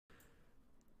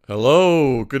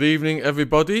Hello, good evening,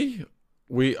 everybody.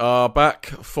 We are back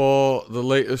for the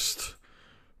latest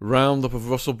roundup of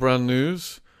Russell Brand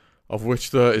news, of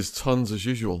which there is tons as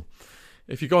usual.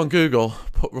 If you go on Google,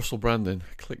 put Russell Brand in,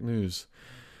 click news,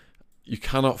 you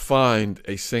cannot find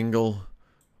a single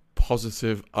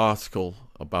positive article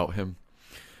about him.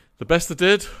 The best I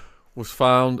did was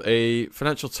found a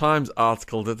Financial Times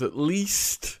article that at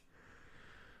least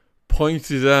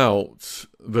pointed out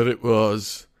that it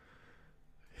was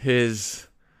his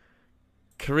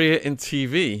career in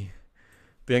TV,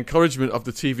 the encouragement of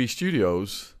the TV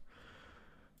studios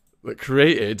that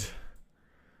created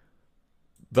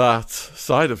that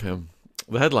side of him.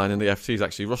 The headline in the FT is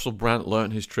actually, Russell Brand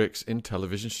learned his tricks in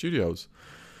television studios.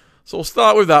 So we'll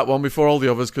start with that one before all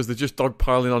the others, because they're just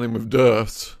dogpiling on him with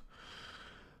dirt.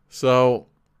 So,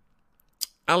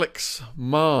 Alex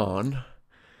Mann,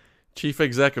 chief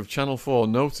exec of Channel 4,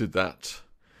 noted that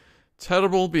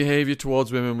terrible behaviour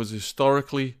towards women was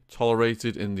historically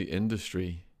tolerated in the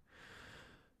industry.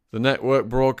 The network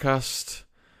broadcast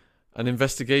an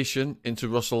investigation into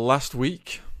Russell last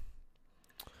week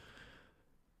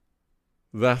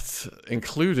that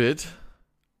included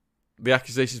the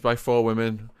accusations by 4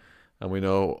 women, and we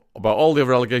know about all the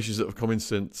other allegations that have come in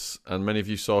since, and many of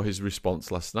you saw his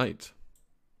response last night.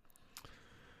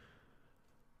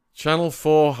 Channel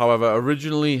 4, however,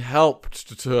 originally helped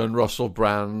to turn Russell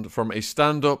Brand from a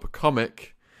stand-up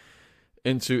comic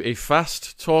into a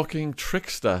fast-talking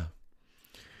trickster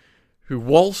who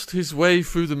waltzed his way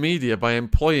through the media by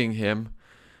employing him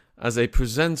as a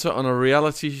presenter on a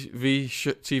reality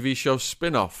TV show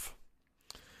spin-off.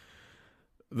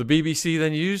 The BBC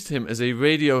then used him as a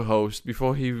radio host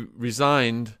before he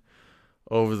resigned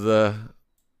over the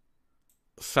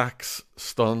Saks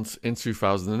stunt in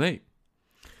 2008.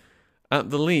 At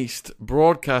the least,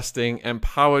 broadcasting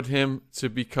empowered him to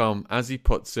become, as he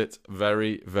puts it,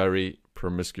 very, very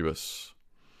promiscuous.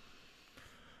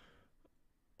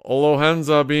 Although hands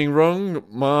are being wrung,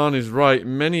 Mann is right.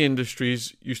 Many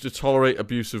industries used to tolerate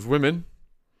abuse of women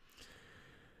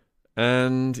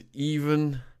and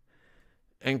even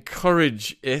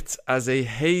encourage it as a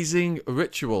hazing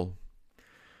ritual.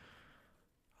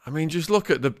 I mean, just look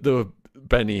at the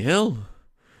Benny Hill.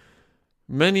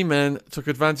 Many men took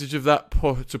advantage of that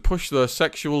to push their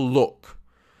sexual look,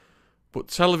 but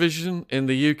television in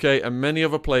the UK and many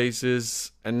other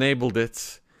places enabled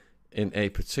it in a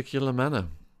particular manner.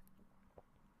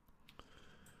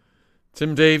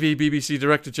 Tim Davie, BBC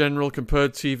Director General,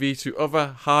 compared TV to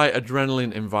other high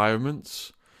adrenaline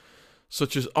environments,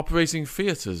 such as operating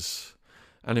theatres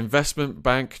and investment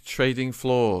bank trading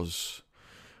floors.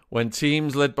 When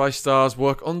teams led by stars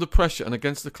work under pressure and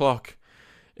against the clock,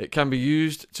 it can be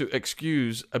used to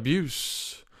excuse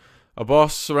abuse. A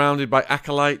boss surrounded by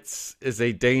acolytes is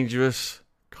a dangerous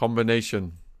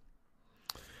combination.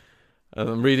 And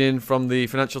I'm reading from the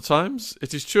Financial Times.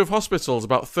 It is true of hospitals.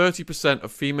 About 30%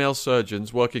 of female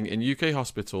surgeons working in UK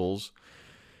hospitals,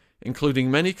 including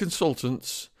many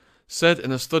consultants, said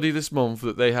in a study this month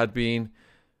that they had been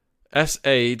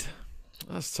SA'd.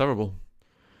 That's terrible.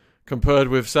 Compared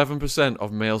with 7%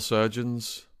 of male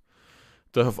surgeons.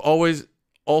 There have always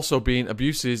also been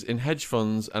abuses in hedge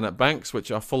funds and at banks, which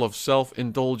are full of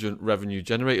self-indulgent revenue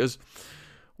generators.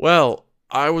 Well,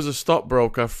 I was a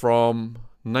stockbroker from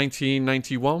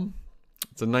 1991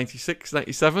 to 96,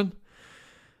 97.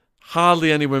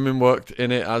 Hardly any women worked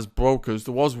in it as brokers.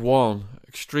 There was one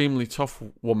extremely tough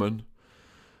woman.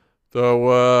 There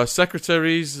were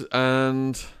secretaries,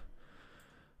 and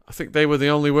I think they were the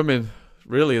only women,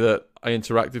 really, that I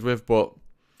interacted with, but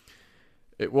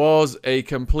it was a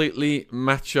completely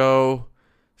macho,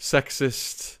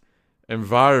 sexist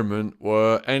environment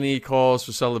where any cause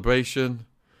for celebration,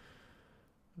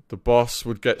 the boss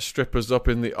would get strippers up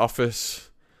in the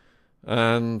office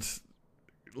and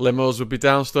limos would be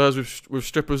downstairs with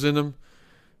strippers in them,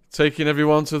 taking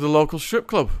everyone to the local strip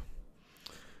club.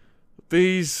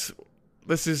 This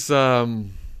is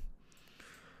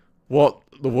what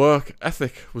the work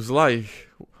ethic was like.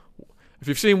 If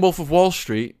you've seen Wolf of Wall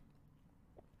Street,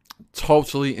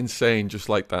 totally insane, just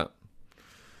like that.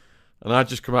 And I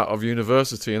just come out of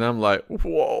university and I'm like,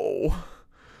 whoa,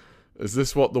 is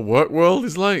this what the work world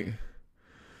is like?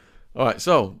 Alright,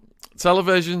 so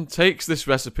television takes this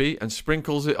recipe and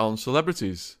sprinkles it on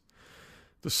celebrities.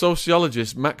 The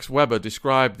sociologist Max Weber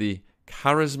described the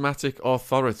charismatic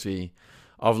authority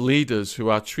of leaders who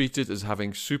are treated as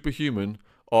having superhuman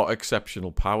or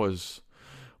exceptional powers.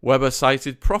 Weber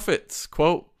cited prophets,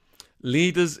 quote,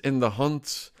 leaders in the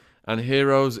hunt and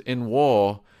heroes in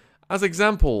war as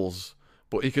examples,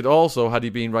 but he could also, had he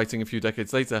been writing a few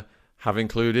decades later, have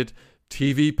included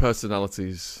TV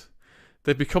personalities.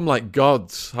 They've become like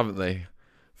gods, haven't they?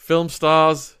 Film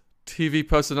stars, TV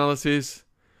personalities,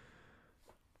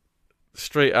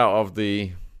 straight out of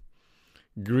the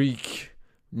Greek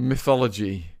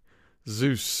mythology.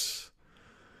 Zeus.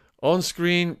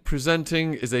 On-screen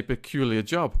presenting is a peculiar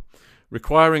job,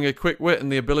 requiring a quick wit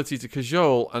and the ability to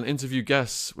cajole and interview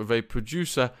guests with a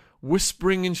producer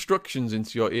whispering instructions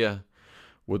into your ear.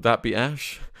 Would that be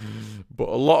Ash? But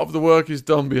a lot of the work is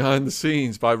done behind the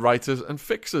scenes by writers and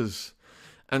fixers,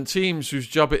 and teams whose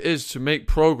job it is to make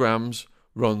programs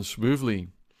run smoothly.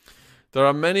 There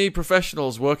are many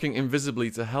professionals working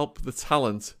invisibly to help the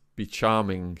talent be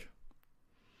charming.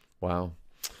 Wow.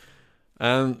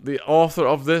 And the author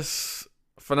of this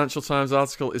Financial Times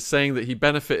article is saying that he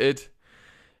benefited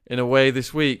in a way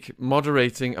this week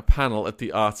moderating a panel at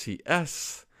the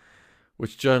RTS,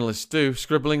 which journalists do,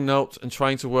 scribbling notes and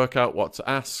trying to work out what to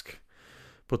ask.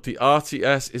 But the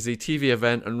RTS is a TV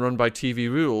event and run by TV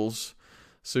Rules,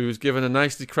 so he was given a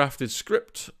nicely crafted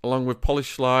script along with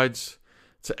polished slides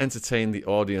to entertain the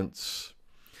audience.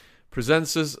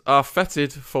 Presenters are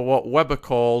feted for what Weber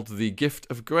called the gift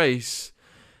of grace,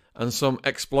 and some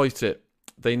exploit it.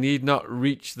 They need not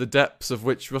reach the depths of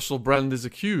which Russell Brand is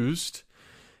accused.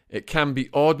 It can be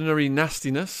ordinary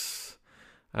nastiness,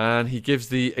 and he gives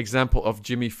the example of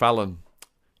Jimmy Fallon,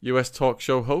 US talk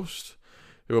show host,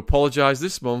 who apologized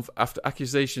this month after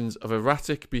accusations of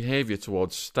erratic behavior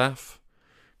towards staff.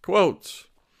 Quote,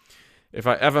 "If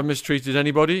I ever mistreated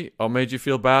anybody or made you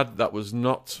feel bad, that was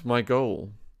not my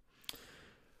goal."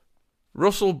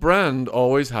 Russell Brand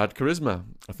always had charisma.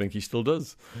 I think he still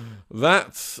does.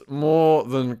 That, more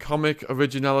than comic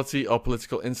originality or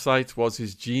political insight, was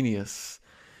his genius.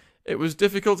 It was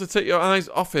difficult to take your eyes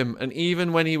off him, and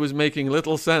even when he was making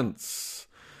little sense.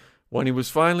 When he was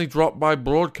finally dropped by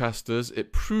broadcasters,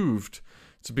 it proved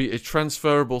to be a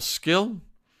transferable skill.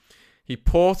 He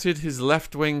ported his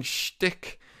left-wing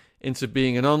shtick into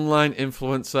being an online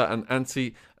influencer and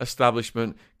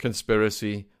anti-establishment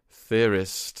conspiracy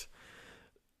theorist.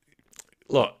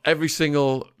 Look, every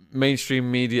single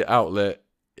mainstream media outlet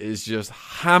is just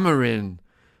hammering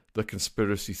the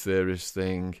conspiracy theorist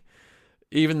thing.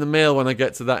 Even the Mail, when I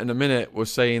get to that in a minute,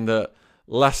 was saying that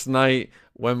last night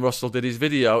when Russell did his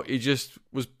video, he just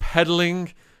was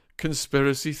peddling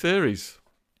conspiracy theories.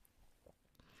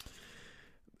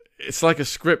 It's like a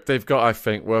script they've got, I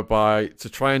think, whereby to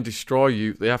try and destroy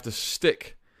you, they have to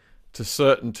stick to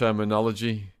certain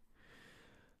terminology.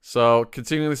 So,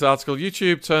 continuing this article,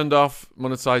 YouTube turned off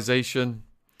monetization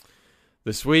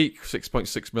this week,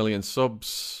 6.6 million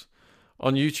subs.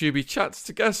 On YouTube, he chats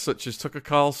to guests such as Tucker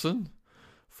Carlson,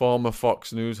 former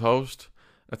Fox News host,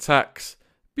 attacks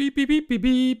beep beep beep beep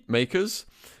beep makers,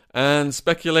 and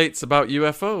speculates about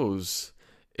UFOs.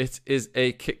 It is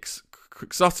a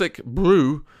quixotic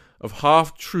brew of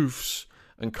half-truths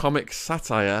and comic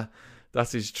satire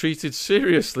that is treated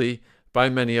seriously by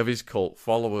many of his cult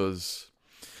followers.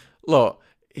 Look,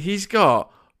 he's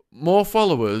got more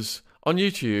followers on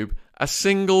YouTube, a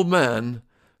single man,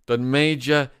 than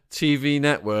major TV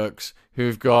networks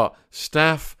who've got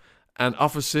staff and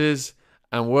offices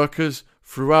and workers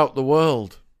throughout the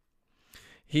world.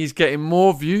 He's getting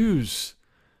more views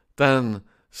than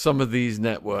some of these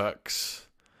networks.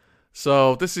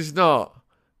 So this is not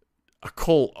a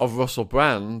cult of Russell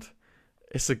Brand.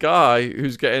 It's a guy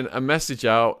who's getting a message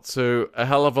out to a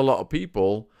hell of a lot of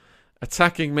people,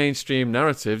 attacking mainstream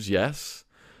narratives, yes,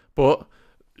 but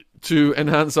to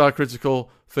enhance our critical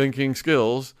thinking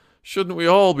skills, shouldn't we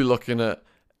all be looking at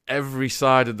every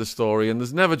side of the story? And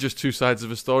there's never just two sides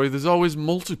of a story, there's always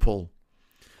multiple.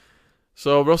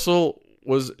 So Russell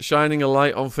was shining a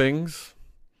light on things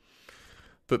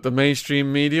that the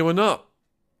mainstream media were not.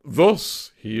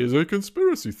 Thus, he is a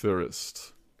conspiracy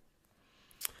theorist.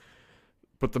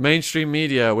 But the mainstream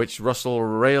media, which Russell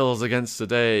rails against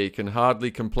today, can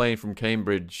hardly complain from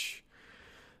Cambridge.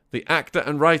 The actor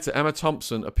and writer Emma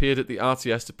Thompson appeared at the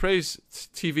RTS to praise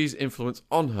TV's influence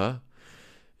on her.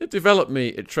 "It developed me,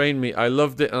 it trained me, I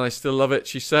loved it and I still love it,"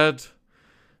 she said.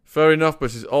 Fair enough,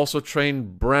 but it's also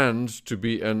trained Brand to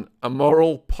be an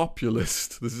amoral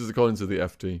populist. This is according to the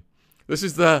FT. This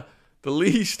is the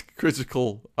least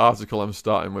critical article I'm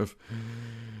starting with.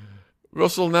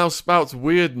 Russell now spouts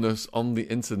weirdness on the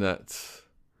internet.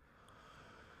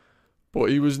 But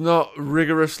he was not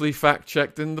rigorously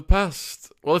fact-checked in the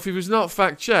past. Well, if he was not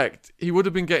fact-checked, he would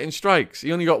have been getting strikes.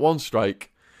 He only got one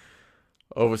strike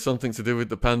over something to do with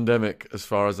the pandemic, as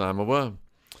far as I'm aware.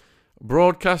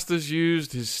 Broadcasters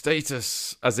used his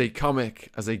status as a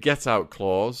comic as a get-out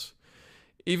clause.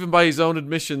 Even by his own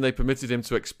admission, they permitted him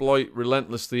to exploit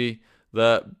relentlessly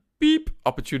the beep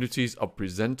opportunities of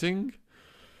presenting.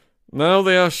 Now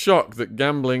they are shocked that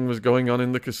gambling was going on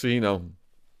in the casino.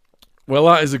 Well,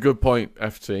 that is a good point,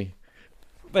 FT.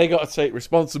 They got to take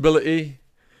responsibility.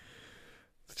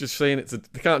 Just saying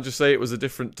they can't just say it was a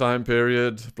different time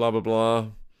period, blah, blah, blah.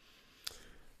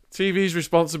 TV's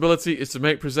responsibility is to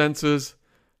make presenters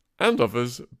and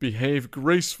others behave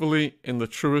gracefully in the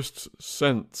truest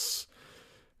sense,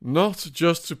 not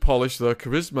just to polish their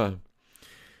charisma.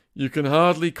 You can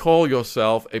hardly call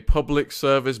yourself a public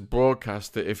service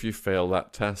broadcaster if you fail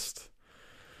that test.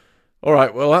 All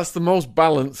right, well, that's the most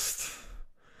balanced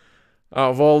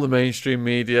out of all the mainstream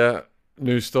media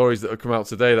news stories that have come out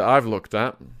today that I've looked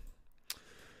at.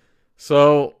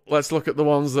 So let's look at the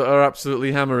ones that are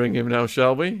absolutely hammering him now,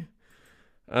 shall we?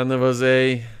 And there was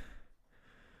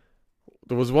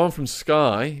one from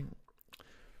Sky.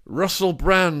 Russell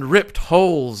Brand ripped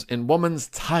holes in woman's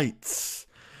tights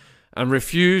and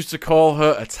refused to call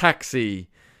her a taxi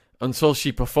until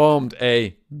she performed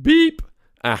a beep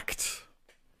act.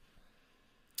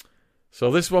 So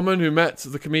this woman who met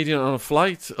the comedian on a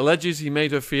flight alleges he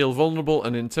made her feel vulnerable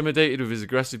and intimidated with his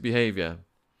aggressive behaviour.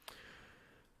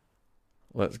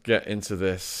 Let's get into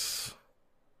this.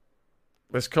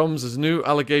 This comes as new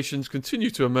allegations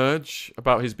continue to emerge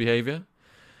about his behaviour,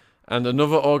 and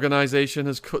another organisation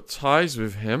has cut ties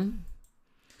with him.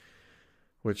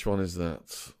 Which one is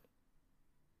that?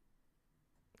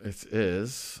 It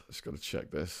is... Just got to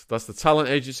check this. That's the Talent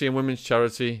Agency and Women's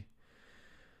Charity.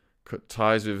 Cut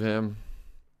ties with him.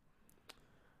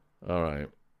 Alright.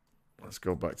 Let's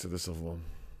go back to this other one.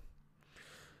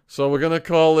 So we're going to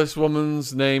call this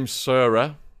woman's name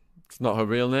Sarah. It's not her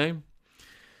real name.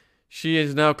 She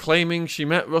is now claiming she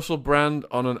met Russell Brand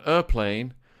on an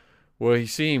airplane where he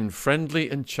seemed friendly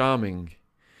and charming.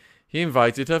 He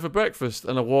invited her for breakfast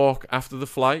and a walk after the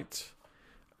flight,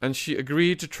 and she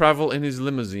agreed to travel in his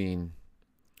limousine.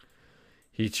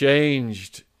 He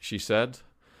changed, she said,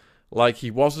 like he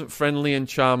wasn't friendly and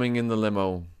charming in the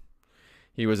limo.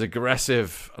 He was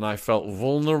aggressive, and I felt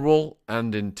vulnerable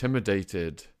and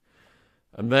intimidated.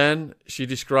 And then she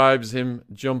describes him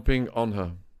jumping on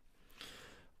her.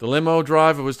 The limo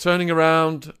driver was turning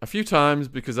around a few times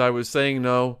because I was saying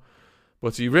no,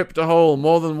 but he ripped a hole,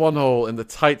 more than one hole, in the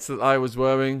tights that I was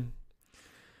wearing.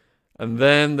 And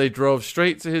then they drove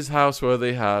straight to his house where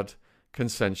they had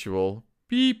consensual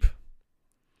beep.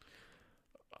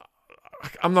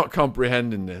 I'm not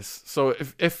comprehending this. So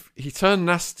if he turned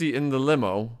nasty in the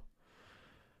limo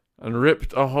and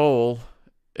ripped a hole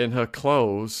in her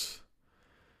clothes,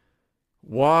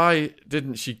 why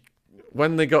didn't she,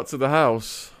 when they got to the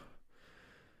house,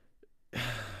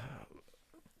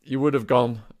 you would have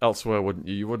gone elsewhere, wouldn't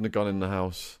you? You wouldn't have gone in the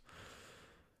house.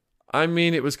 I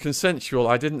mean, it was consensual.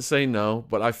 I didn't say no,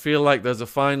 but I feel like there's a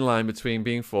fine line between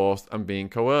being forced and being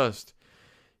coerced.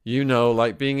 You know,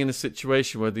 like being in a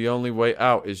situation where the only way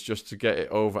out is just to get it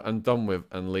over and done with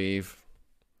and leave.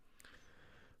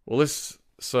 Well, this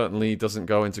certainly doesn't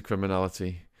go into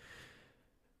criminality.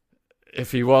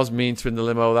 If he was mean to her in the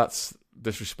limo, that's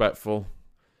disrespectful.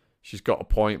 She's got a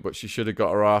point, but she should have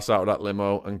got her ass out of that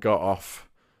limo and got off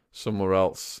somewhere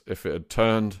else if it had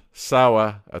turned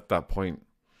sour at that point.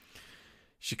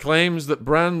 She claims that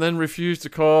Brand then refused to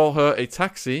call her a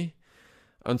taxi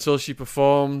until she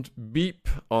performed beep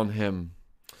on him.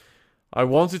 I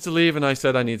wanted to leave and I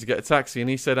said I need to get a taxi, and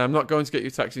he said I'm not going to get you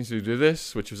a taxi to do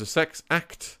this, which was a sex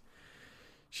act.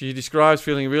 She describes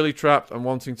feeling really trapped and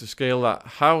wanting to scale that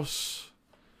house.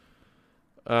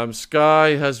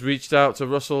 Sky has reached out to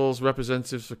Russell's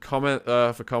representatives for comment,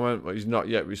 but he's not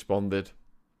yet responded.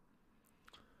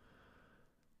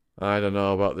 I don't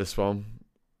know about this one.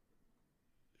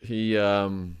 He,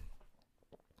 for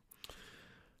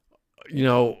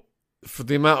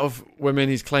the amount of women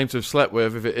he's claimed to have slept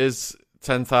with, if it is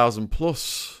 10,000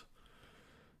 plus,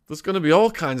 there's going to be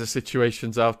all kinds of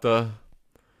situations out there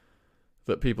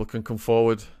that people can come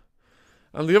forward.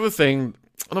 And another thing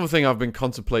I've been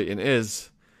contemplating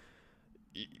is,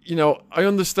 I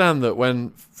understand that when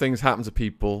things happen to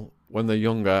people when they're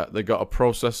younger, they got to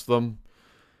process them,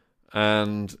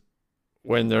 and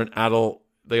when they're an adult,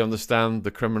 they understand the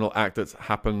criminal act that's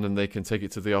happened and they can take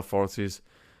it to the authorities.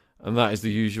 And that is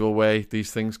the usual way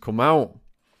these things come out.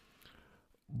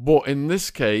 But in this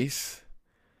case,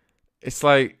 it's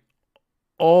like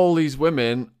all these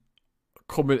women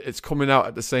it's coming out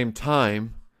at the same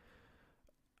time.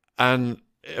 And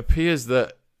it appears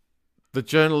that the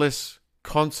journalists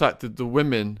contacted the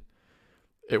women.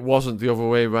 It wasn't the other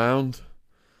way around,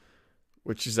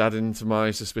 which is adding to my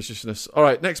suspiciousness. All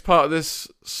right, next part of this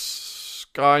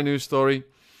Sky News story.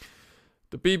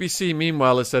 The BBC,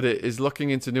 meanwhile, has said it is looking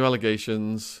into new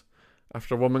allegations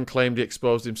after a woman claimed he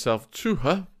exposed himself to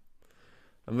her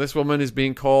And this woman is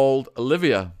being called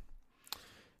Olivia.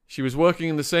 She was working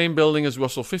in the same building as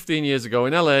Russell 15 years ago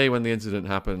in LA when the incident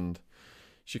happened.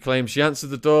 She claims she answered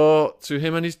the door to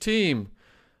him and his team,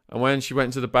 and when she went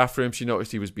into the bathroom, she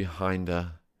noticed he was behind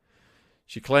her.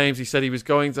 She claims he said he was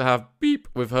going to have beep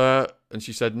with her, and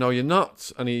she said, "No, you're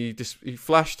not." And he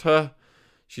flashed her.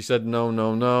 She said, "No,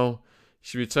 no, no."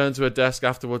 She returned to her desk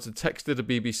afterwards and texted a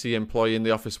BBC employee in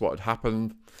the office what had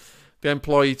happened. The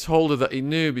employee told her that he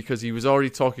knew because he was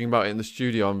already talking about it in the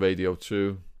studio on Radio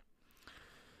 2.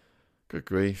 Good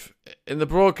grief. In the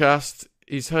broadcast,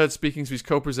 he's heard speaking to his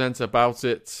co-presenter about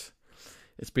it.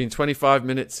 It's been 25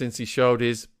 minutes since he showed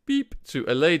his beep to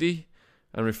a lady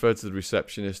and referred to the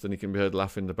receptionist, and he can be heard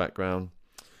laughing in the background.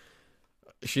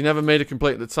 She never made a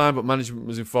complaint at the time, but management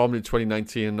was informed in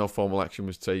 2019 and no formal action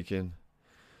was taken.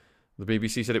 The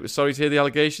BBC said it was sorry to hear the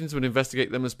allegations and would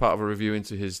investigate them as part of a review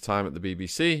into his time at the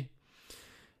BBC.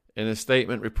 In a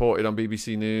statement reported on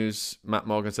BBC News, Matt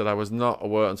Morgan said, "I was not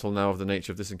aware until now of the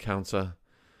nature of this encounter.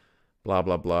 Blah,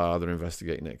 blah, blah. They're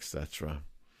investigating, etc."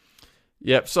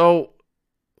 Yep, so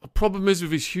the problem is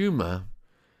with his humour,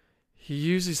 he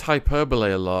uses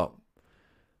hyperbole a lot.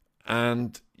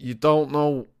 And you don't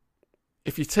know,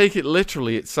 if you take it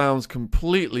literally, it sounds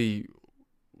completely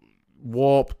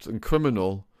warped and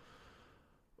criminal.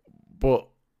 But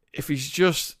if he's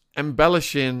just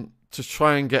embellishing to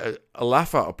try and get a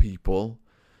laugh out of people,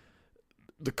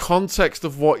 the context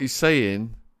of what he's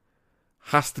saying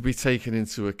has to be taken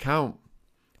into account.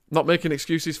 Not making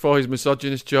excuses for his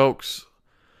misogynist jokes,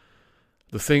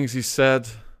 the things he's said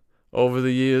over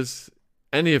the years,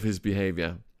 any of his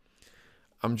behaviour.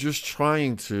 I'm just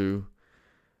trying to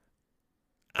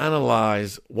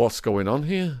analyse what's going on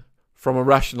here from a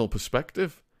rational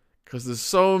perspective, because there's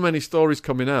so many stories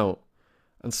coming out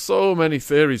and so many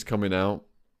theories coming out.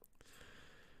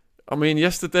 I mean,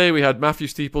 yesterday we had Matthew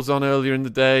Steeples on earlier in the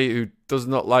day, who does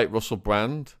not like Russell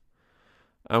Brand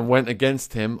and went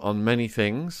against him on many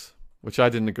things, which I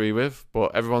didn't agree with,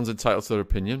 but everyone's entitled to their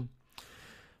opinion.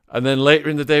 And then later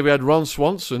in the day we had Ron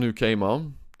Swanson, who came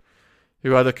on,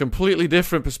 who had a completely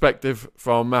different perspective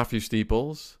from Matthew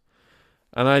Steeples.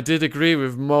 And I did agree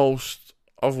with most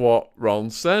of what Ron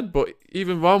said, but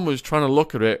even Ron was trying to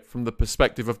look at it from the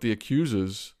perspective of the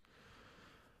accusers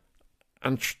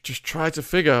and just try to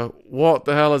figure what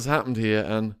the hell has happened here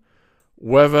and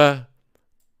whether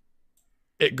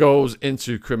it goes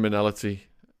into criminality,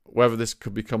 whether this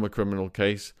could become a criminal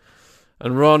case.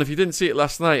 And Ron, if you didn't see it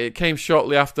last night, it came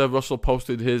shortly after Russell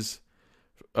posted his,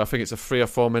 I think it's a 3 or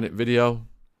 4 minute video.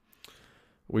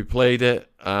 We played it,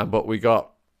 but we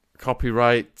got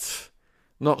copyright,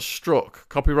 not struck,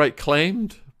 copyright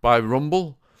claimed by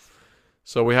Rumble.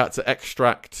 So we had to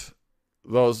extract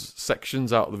those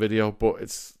sections out of the video, but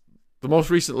it's the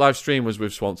most recent live stream was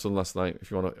with Swanson last night,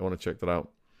 if you want to check that out.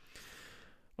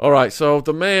 Alright, so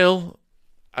the Mail,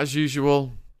 as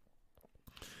usual,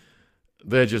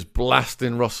 they're just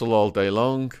blasting Russell all day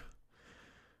long.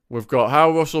 We've got how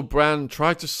Russell Brand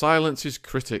tried to silence his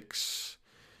critics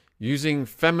using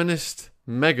feminist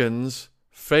Meghan's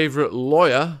favourite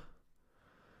lawyer.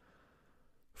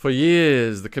 For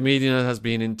years, the comedian has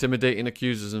been intimidating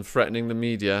accusers and threatening the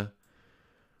media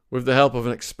with the help of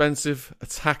an expensive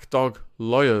attack dog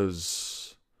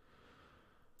lawyers.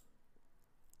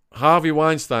 Harvey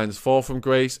Weinstein's fall from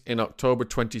grace in October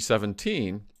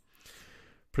 2017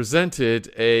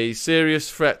 presented a serious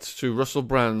threat to Russell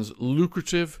Brand's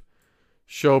lucrative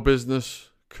show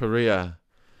business career,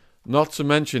 not to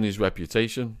mention his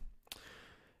reputation.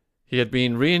 He had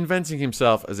been reinventing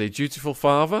himself as a dutiful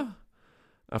father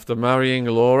after marrying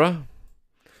Laura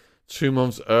 2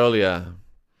 months earlier.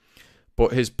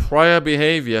 But his prior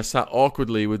behaviour sat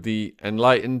awkwardly with the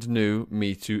enlightened new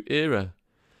Me Too era.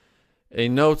 A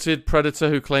noted predator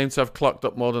who claimed to have clocked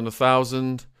up more than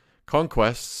 1,000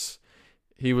 conquests,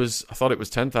 I thought it was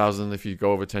 10,000 if you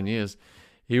go over 10 years.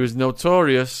 He was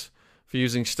notorious for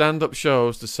using stand-up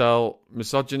shows to sell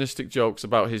misogynistic jokes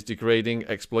about his degrading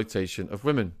exploitation of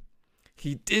women.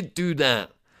 He did do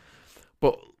that,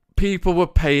 but people were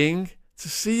paying to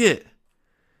see it.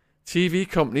 TV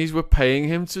companies were paying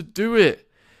him to do it.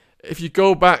 If you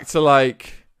go back to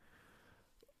like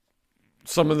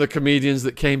some of the comedians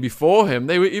that came before him,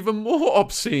 they were even more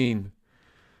obscene.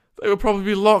 They were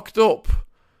probably locked up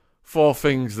for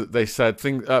things that they said.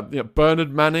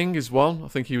 Bernard Manning is one. I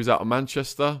think he was out of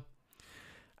Manchester.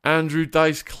 Andrew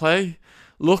Dice Clay.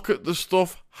 Look at the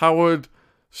stuff Howard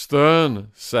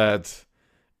Stern said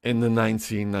in the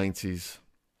 1990s.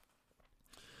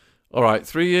 All right,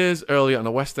 3 years earlier on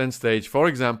a West End stage, for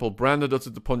example, Brand had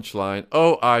uttered the punchline,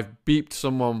 "Oh, I've beeped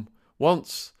someone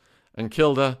once and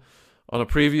killed her," On a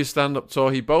previous stand-up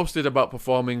tour, he boasted about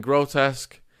performing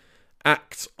grotesque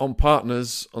acts on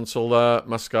partners until their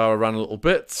mascara ran a little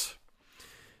bit.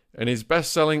 In his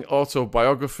best-selling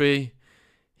autobiography,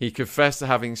 he confessed to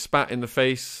having spat in the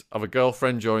face of a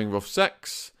girlfriend during rough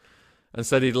sex and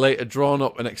said he'd later drawn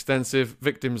up an extensive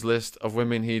victims list of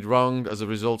women he'd wronged as a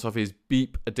result of his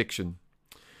beep addiction.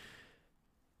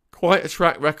 Quite a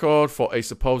track record for a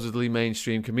supposedly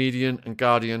mainstream comedian and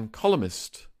Guardian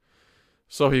columnist.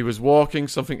 So he was walking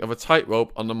something of a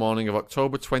tightrope on the morning of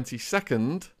October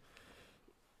 22nd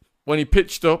when he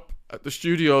pitched up at the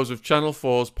studios of Channel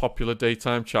 4's popular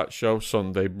daytime chat show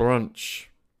Sunday Brunch.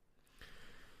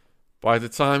 By the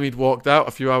time he'd walked out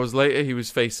a few hours later, he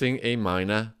was facing a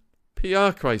minor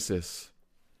PR crisis.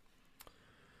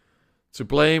 To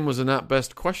blame was an at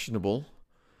best questionable,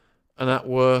 and at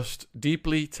worst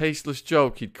deeply tasteless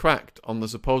joke he'd cracked on the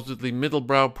supposedly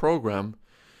middlebrow programme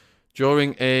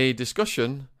during a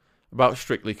discussion about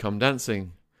Strictly Come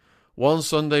Dancing. One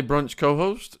Sunday Brunch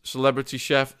co-host, celebrity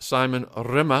chef Simon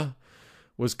Rimmer,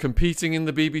 was competing in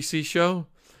the BBC show.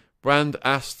 Brand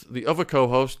asked the other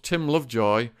co-host, Tim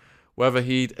Lovejoy, whether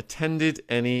he'd attended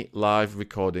any live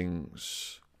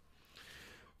recordings.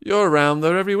 "You're around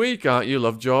there every week, aren't you,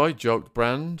 Lovejoy?" joked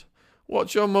Brand.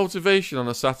 "What's your motivation on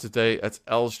a Saturday at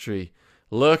Elstree,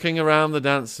 lurking around the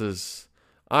dancers?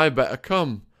 I better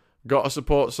come. Gotta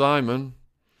support Simon.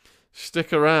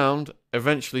 Stick around,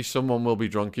 eventually someone will be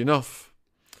drunk enough."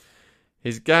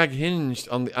 His gag hinged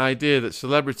on the idea that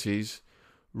celebrities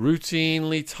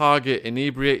routinely target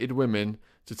inebriated women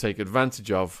to take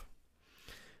advantage of.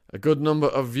 A good number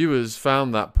of viewers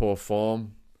found that poor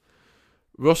form.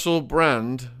 Russell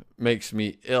Brand makes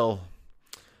me ill.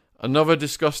 Another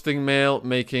disgusting male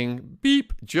making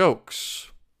beep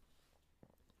jokes.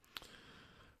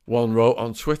 One wrote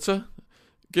on Twitter,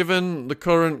 "Given the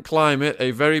current climate,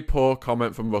 a very poor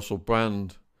comment from Russell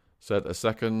Brand," said a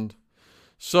second.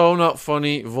 "So not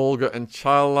funny, vulgar and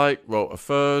childlike," wrote a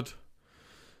third.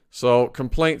 So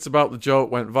complaints about the joke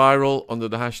went viral under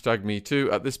the hashtag MeToo.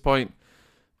 At this point,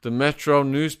 the Metro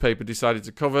newspaper decided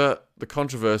to cover the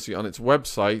controversy on its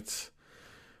website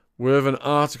with an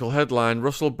article headline,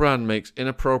 "Russell Brand makes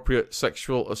inappropriate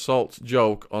sexual assault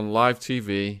joke on live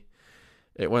TV."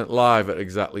 It went live at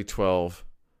exactly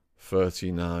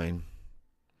 12:39.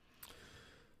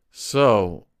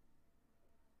 So,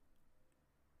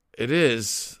 it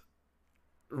is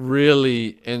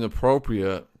really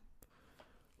inappropriate,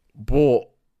 but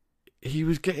he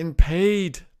was getting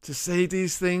paid to say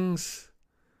these things.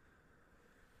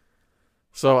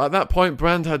 So at that point,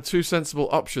 Brand had two sensible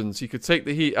options. He could take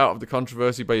the heat out of the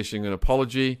controversy by issuing an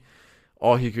apology,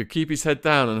 or he could keep his head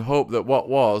down and hope that what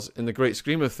was, in the great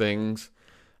scheme of things,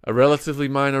 a relatively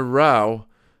minor row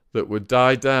that would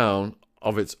die down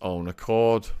of its own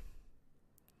accord.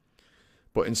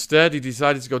 But instead, he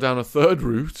decided to go down a third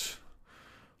route,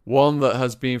 one that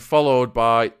has been followed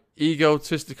by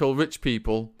egotistical rich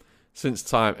people since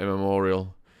time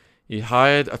immemorial. He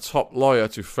hired a top lawyer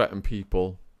to threaten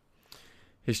people.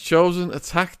 His chosen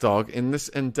attack dog in this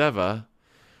endeavour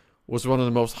was one of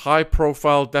the most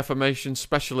high-profile defamation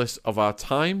specialists of our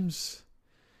times,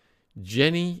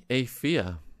 Jenny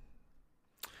Afia,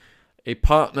 a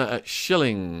partner at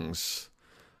Schillings,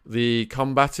 the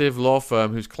combative law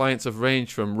firm whose clients have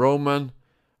ranged from Roman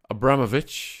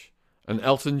Abramovich and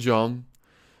Elton John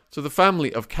to the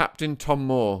family of Captain Tom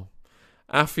Moore.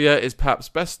 Afia is perhaps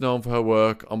best known for her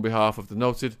work on behalf of the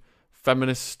noted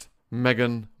feminist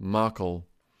Meghan Markle.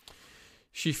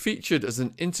 She featured as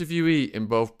an interviewee in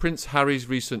both Prince Harry's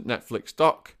recent Netflix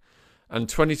doc and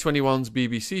 2021's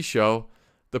BBC show,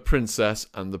 The Princess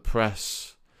and the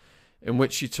Press, in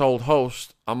which she told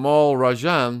host Amal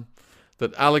Rajan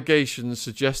that allegations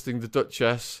suggesting the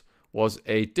Duchess was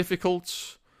a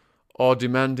difficult or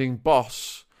demanding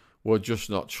boss were just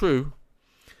not true,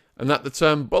 and that the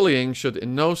term bullying should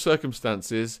in no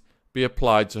circumstances be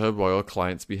applied to her royal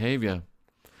client's behaviour.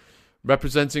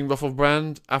 Representing Russell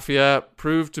Brand, Afia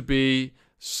proved to be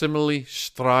similarly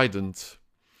strident.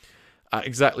 At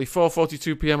exactly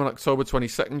 4:42 p.m. on October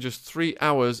 22nd, just 3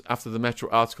 hours after the Metro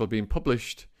article had been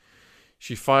published,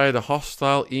 she fired a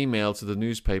hostile email to the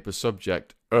newspaper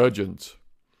subject, "Urgent."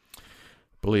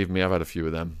 Believe me, I've had a few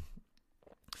of them.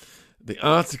 The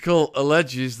article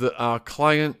alleges that our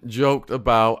client joked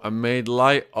about and made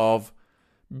light of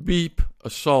beep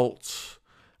assaults.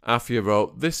 Afia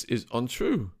wrote, "This is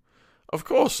untrue. Of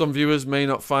course, some viewers may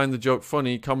not find the joke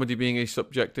funny, comedy being a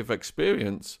subjective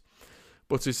experience,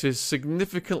 but it is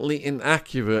significantly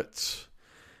inaccurate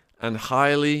and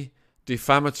highly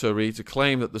defamatory to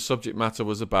claim that the subject matter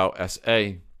was about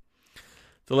SA.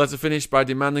 The letter finished by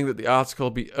demanding that the article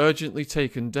be urgently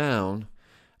taken down,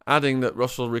 adding that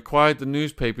Russell required the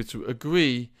newspaper to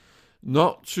agree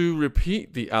not to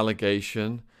repeat the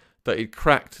allegation that he'd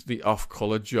cracked the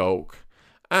off-colour joke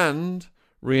and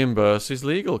reimburse his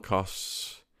legal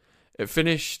costs. It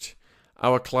finished,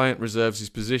 "Our client reserves his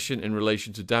position in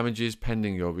relation to damages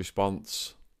pending your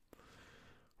response."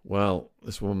 Well,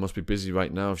 this woman must be busy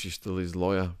right now if she's still his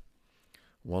lawyer.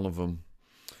 One of them.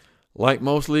 Like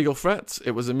most legal threats,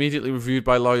 it was immediately reviewed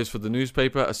by lawyers for the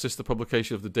newspaper, a sister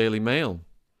publication of the Daily Mail.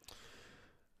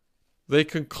 They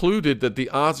concluded that the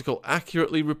article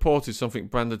accurately reported something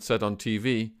Brand had said on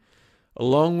TV,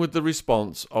 along with the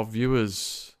response of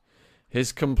viewers.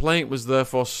 His complaint was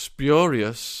therefore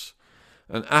spurious,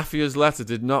 and Afia's letter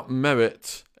did not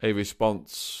merit a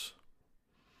response.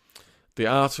 The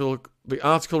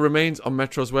article remains on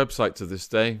Metro's website to this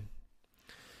day.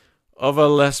 Other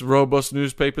less robust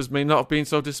newspapers may not have been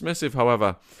so dismissive,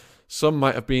 however. Some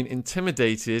might have been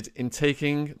intimidated in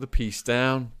taking the piece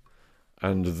down.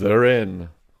 And therein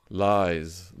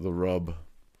lies the rub.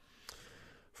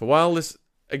 For while this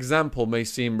example may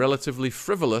seem relatively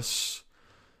frivolous,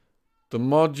 the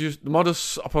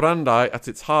modus operandi at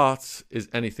its heart is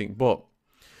anything but.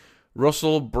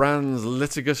 Russell Brand's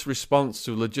litigious response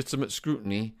to legitimate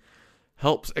scrutiny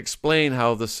helps explain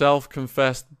how the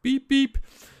self-confessed beep beep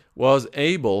was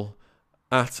able,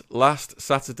 at last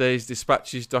Saturday's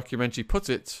Dispatches documentary put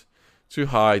it, to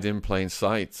hide in plain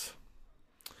sight.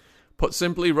 Put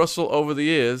simply, Russell over the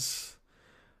years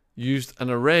used an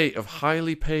array of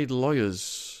highly paid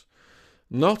lawyers,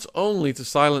 not only to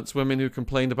silence women who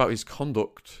complained about his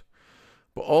conduct,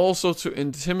 but also to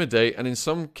intimidate and in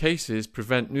some cases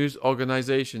prevent news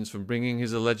organisations from bringing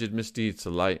his alleged misdeeds to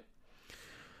light.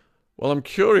 Well, I'm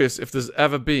curious if there's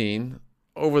ever been,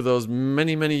 over those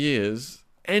many, many years,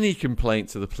 any complaint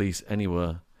to the police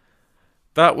anywhere.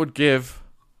 That would give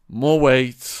more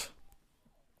weight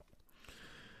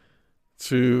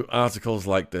to articles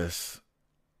like this.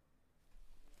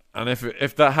 And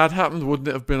if that had happened, wouldn't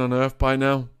it have been unearthed by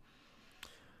now?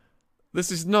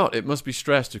 This is not, it must be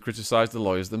stressed, to criticise the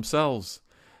lawyers themselves.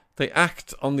 They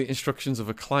act on the instructions of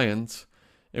a client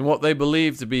in what they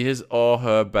believe to be his or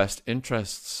her best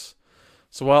interests.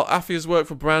 So while Afia's work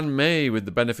for Brand may, with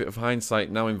the benefit of hindsight,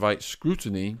 now invite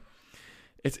scrutiny,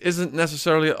 it isn't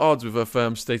necessarily at odds with her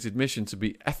firm's stated mission to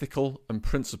be ethical and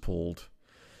principled.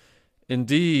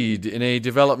 Indeed, in a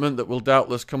development that will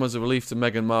doubtless come as a relief to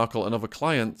Meghan Markle and other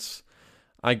clients,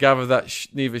 I gather that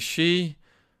neither she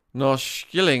nor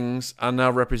Skillings are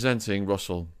now representing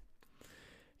Russell.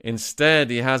 Instead,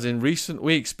 he has in recent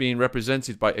weeks been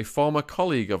represented by a former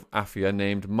colleague of Afia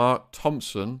named Mark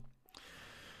Thompson.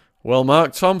 Well,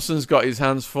 Mark Thompson's got his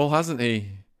hands full, hasn't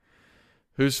he?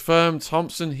 Whose firm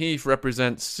Thompson Heath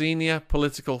represents senior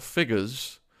political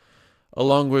figures,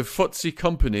 along with footsie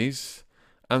companies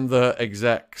and their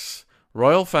execs,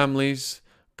 royal families,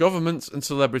 governments and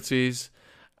celebrities,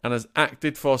 and has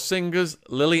acted for singers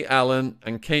Lily Allen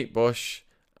and Kate Bush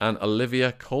and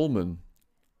Olivia Colman.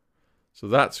 So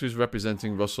that's who's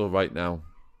representing Russell right now.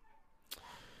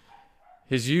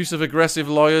 His use of aggressive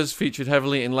lawyers featured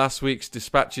heavily in last week's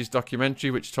Dispatches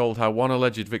documentary, which told how one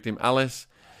alleged victim, Alice,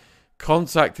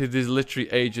 contacted his literary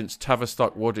agents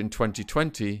Tavistock Wood in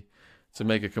 2020 to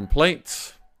make a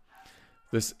complaint.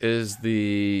 This is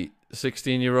the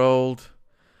 16-year-old.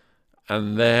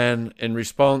 And then, in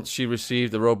response, she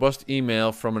received a robust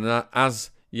email from an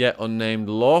as-yet unnamed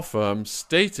law firm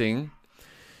stating,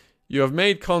 "You have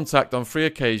made contact on 3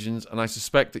 occasions, and I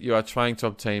suspect that you are trying to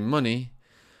obtain money.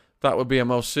 That would be a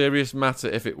most serious matter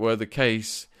if it were the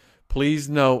case. Please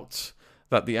note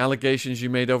that the allegations you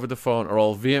made over the phone are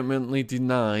all vehemently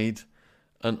denied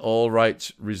and all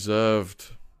rights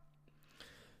reserved."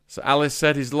 So Alice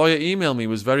said, "His lawyer emailed me,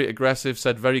 was very aggressive,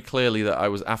 said very clearly that I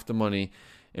was after money,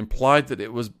 implied that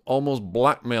it was almost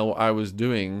blackmail what I was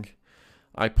doing.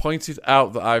 I pointed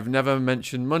out that I've never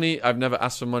mentioned money, I've never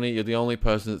asked for money, you're the only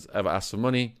person that's ever asked for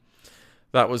money."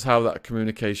 That was how that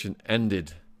communication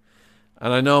ended.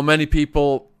 And I know many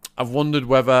people have wondered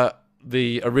whether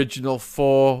the original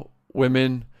 4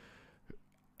 women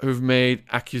who've made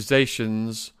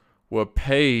accusations were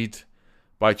paid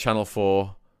by Channel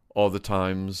 4 or the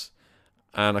Times.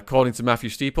 And according to Matthew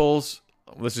Steeples,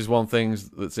 this is one thing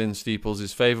that's in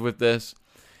Steeples' favour with this.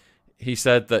 He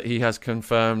said that he has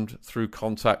confirmed through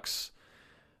contacts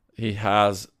he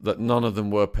has that none of them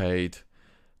were paid.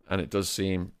 And it does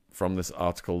seem from this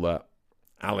article that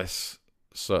Alice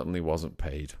certainly wasn't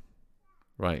paid.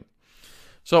 Right.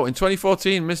 So in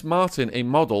 2014, Miss Martin, a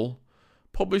model,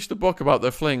 published a book about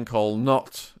their fling called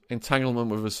Not Entanglement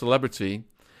with a Celebrity,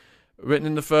 Written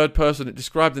in the third person, it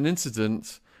described an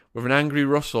incident with an angry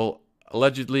Russell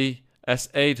allegedly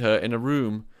SA'd her in a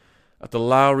room at the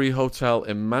Lowry Hotel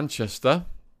in Manchester.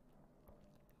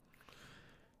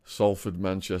 Salford,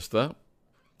 Manchester.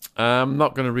 I'm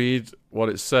not going to read what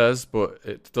it says, but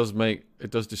it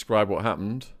does describe what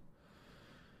happened.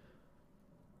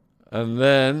 And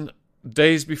then,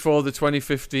 days before the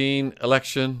 2015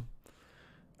 election,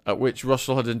 at which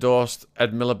Russell had endorsed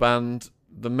Ed Miliband,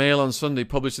 the Mail on Sunday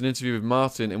published an interview with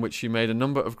Martin in which she made a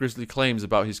number of grisly claims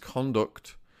about his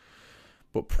conduct.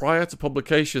 But prior to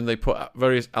publication, they put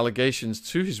various allegations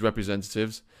to his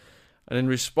representatives, and in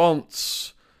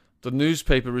response, the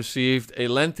newspaper received a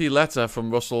lengthy letter from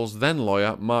Russell's then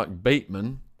lawyer, Mark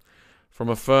Bateman, from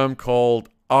a firm called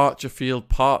Archerfield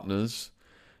Partners,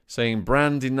 saying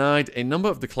Brand denied a number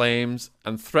of the claims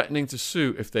and threatening to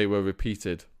sue if they were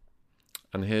repeated.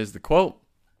 And here's the quote.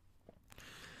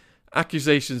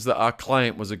 Accusations that our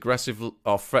client was aggressive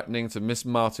or threatening to Miss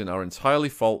Martin are entirely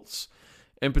false.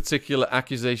 In particular,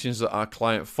 accusations that our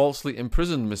client falsely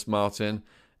imprisoned Miss Martin,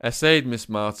 SA'd Miss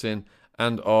Martin,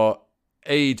 and or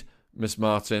aid Miss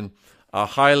Martin are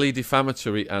highly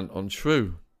defamatory and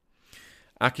untrue.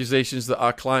 Accusations that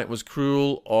our client was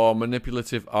cruel or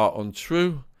manipulative are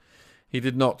untrue. He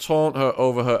did not taunt her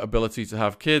over her ability to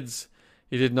have kids.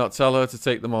 He did not tell her to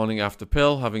take the morning after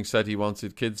pill, having said he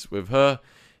wanted kids with her.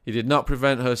 He did not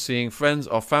prevent her seeing friends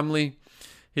or family.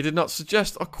 He did not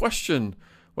suggest or question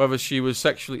whether she was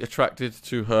sexually attracted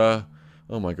to her.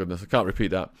 Oh my goodness, I can't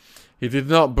repeat that. He did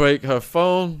not break her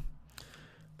phone.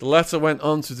 The letter went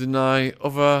on to deny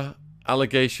other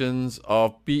allegations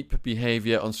of beep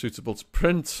behaviour unsuitable to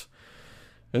print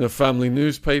in a family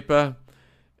newspaper,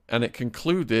 and it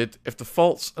concluded, if the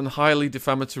false and highly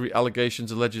defamatory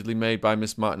allegations allegedly made by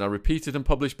Miss Martin are repeated and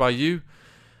published by you,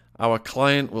 our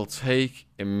client will take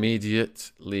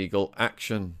immediate legal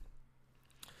action.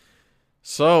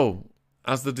 So,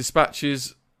 as the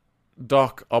Dispatch's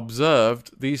doc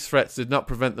observed, these threats did not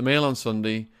prevent the Mail on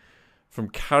Sunday from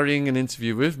carrying an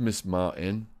interview with Miss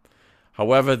Martin.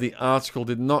 However, the article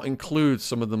did not include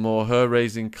some of the more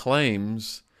hair-raising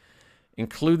claims,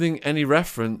 including any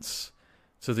reference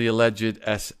to the alleged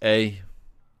SA.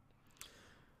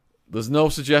 There's no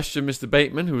suggestion Mr.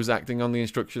 Bateman, who was acting on the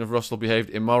instruction of Russell, behaved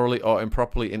immorally or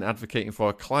improperly in advocating for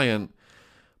a client,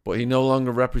 but he no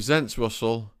longer represents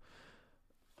Russell.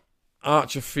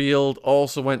 Archerfield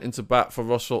also went into bat for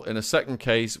Russell in a second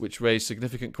case, which raised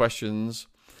significant questions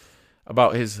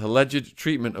about his alleged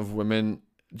treatment of women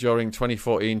during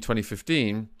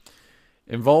 2014-2015,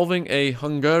 involving a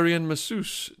Hungarian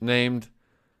masseuse named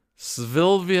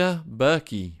Sylvia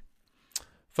Berkey.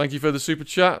 Thank you for the super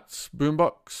chat,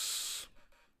 Boombox,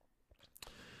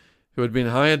 who had been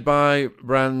hired by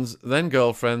Brand's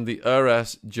then-girlfriend, the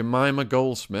heiress Jemima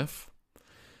Goldsmith,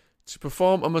 to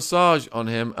perform a massage on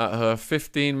him at her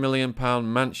 £15 million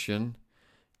mansion,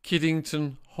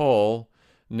 Kiddington Hall,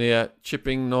 near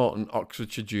Chipping Norton,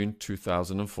 Oxfordshire, June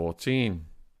 2014.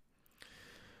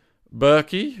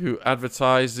 Berkey, who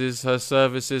advertises her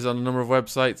services on a number of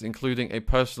websites, including a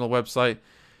personal website,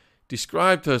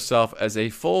 described herself as a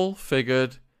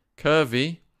full-figured,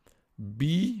 curvy,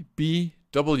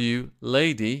 BBW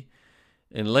lady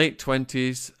in late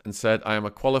 20s and said, I am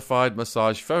a qualified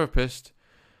massage therapist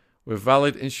with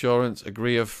valid insurance,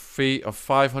 agree a fee of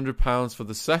 £500 for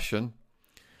the session,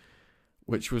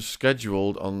 which was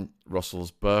scheduled on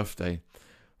Russell's birthday.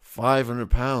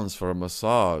 £500 for a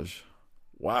massage.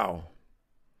 Wow.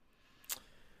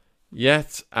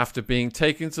 Yet, after being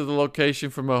taken to the location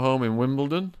from her home in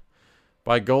Wimbledon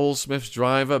by Goldsmith's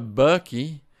driver,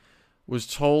 Berkey was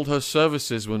told her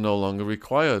services were no longer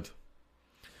required.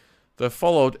 There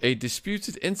followed a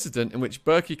disputed incident in which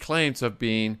Berkey claimed to have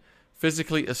been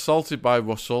physically assaulted by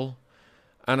Russell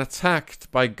and attacked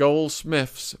by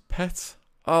Goldsmith's pet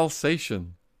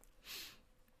Alsatian.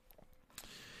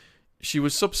 She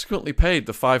was subsequently paid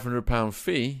the £500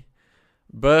 fee.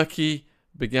 Berkey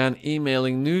began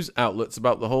emailing news outlets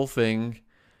about the whole thing,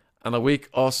 and a week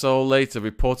or so later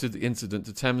reported the incident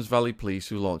to Thames Valley Police,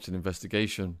 who launched an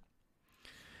investigation.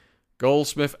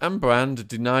 Goldsmith and Brand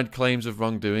denied claims of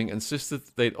wrongdoing, insisted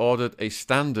they'd ordered a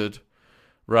standard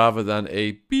rather than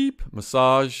a beep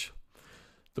massage.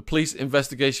 The police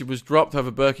investigation was dropped,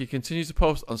 however Berkey continued to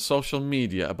post on social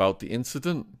media about the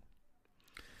incident.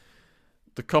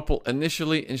 The couple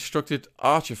initially instructed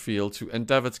Archerfield to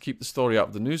endeavour to keep the story out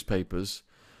of the newspapers.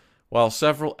 While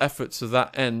several efforts to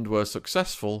that end were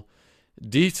successful,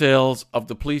 details of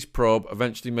the police probe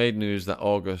eventually made news that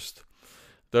August.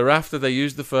 Thereafter, they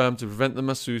used the firm to prevent the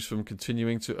masseuse from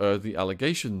continuing to air the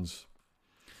allegations.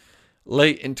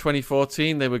 Late in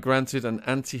 2014, they were granted an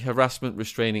anti-harassment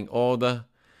restraining order.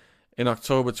 In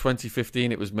October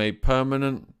 2015, it was made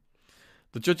permanent.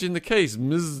 The judge in the case,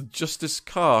 Ms. Justice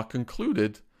Carr,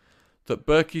 concluded that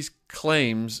Berkey's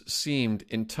claims seemed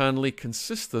internally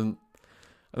consistent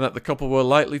and that the couple were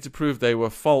likely to prove they were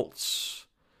false.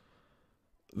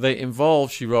 They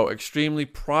involved, she wrote, extremely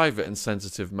private and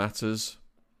sensitive matters.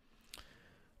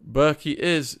 Berkey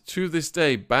is, to this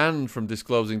day, banned from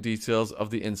disclosing details of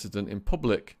the incident in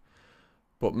public,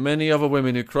 but many other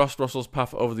women who crossed Russell's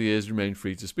path over the years remain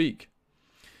free to speak.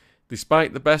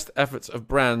 Despite the best efforts of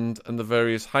Brand and the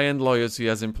various high-end lawyers he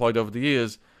has employed over the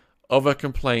years, other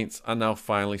complaints are now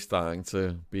finally starting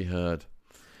to be heard.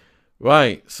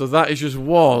 Right, so that is just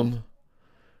one.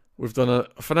 We've done a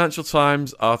Financial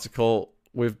Times article.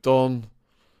 We've done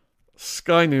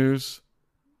Sky News.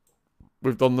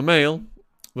 We've done the Mail.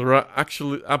 There are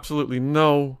actually absolutely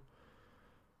no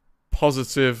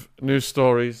positive news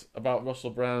stories about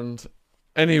Russell Brand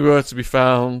anywhere to be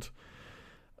found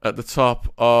at the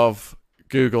top of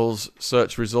Google's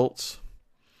search results.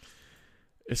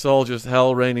 It's all just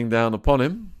hell raining down upon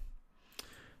him.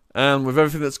 And with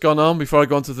everything that's gone on, before I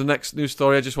go on to the next news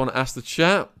story, I just want to ask the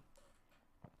chat.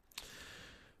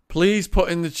 Please put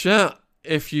in the chat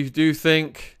if you do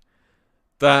think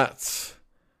that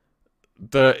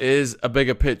there is a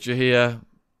bigger picture here,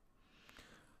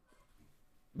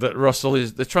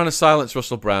 that they're trying to silence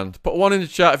Russell Brand. Put 1 in the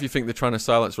chat if you think they're trying to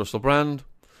silence Russell Brand.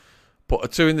 Put a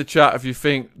 2 in the chat if you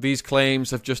think these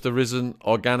claims have just arisen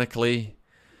organically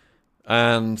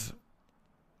and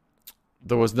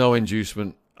there was no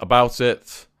inducement about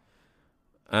it,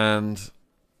 and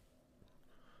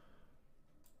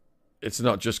it's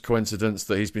not just coincidence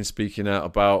that he's been speaking out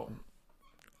about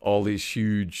all these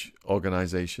huge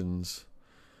organizations.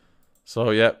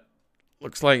 So, yeah,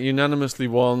 looks like unanimously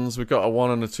ones. We've got a 1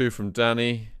 and a 2 from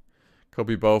Danny. Could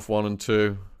be both 1 and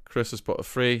 2. Chris has put a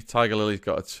 3. Tiger Lily's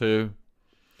got a 2.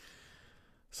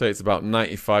 Say it's about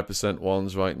 95%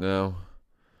 ones right now.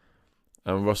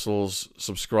 And Russell's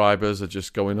subscribers are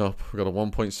just going up. We've got a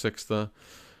 1.6 there.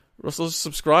 Russell's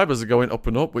subscribers are going up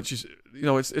and up, which is,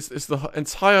 it's the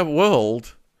entire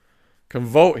world can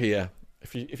vote here.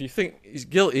 If you think he's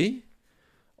guilty,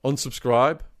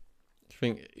 unsubscribe. If you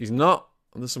think he's not,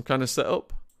 and there's some kind of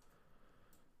setup,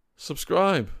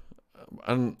 subscribe.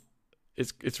 And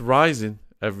it's rising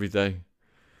every day.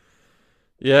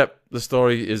 Yep, the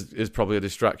story is probably a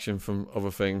distraction from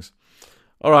other things.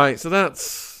 All right, so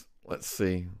let's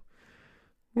see.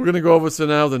 We're going to go over to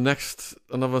now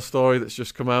another story that's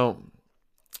just come out.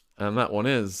 And that one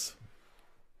is,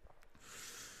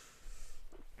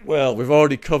 well, we've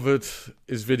already covered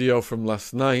his video from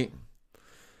last night.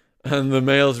 And the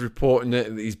Mail's reporting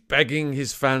it. He's begging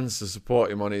his fans to support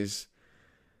him on his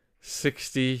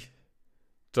 $60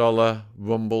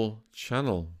 Rumble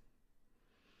channel.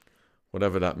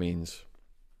 Whatever that means.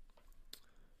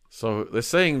 So they're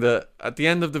saying that at the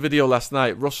end of the video last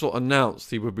night, Russell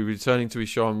announced he would be returning to his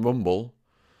show on Rumble,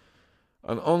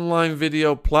 an online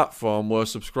video platform where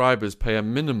subscribers pay a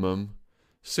minimum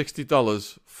 $60,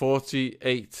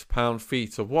 £48 fee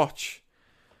to watch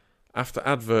after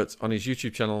adverts on his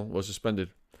YouTube channel were suspended.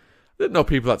 I didn't know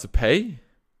people had to pay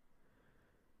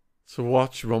to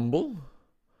watch Rumble.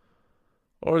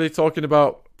 Or are they talking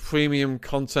about premium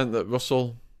content that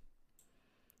Russell...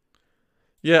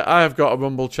 Yeah, I have got a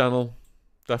Rumble channel.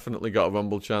 Definitely got a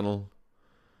Rumble channel.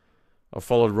 I've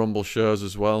followed Rumble shows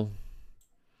as well.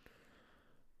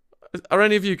 Are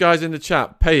any of you guys in the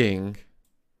chat paying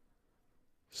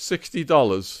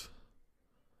 $60?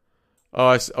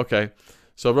 Oh, okay.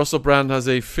 So Russell Brand has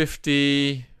a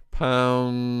 £50...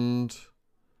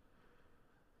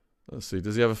 Let's see,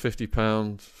 does he have a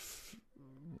 £50?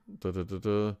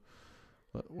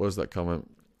 Where's that comment?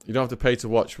 You don't have to pay to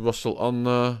watch Russell on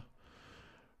the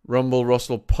Rumble.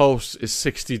 Russell posts is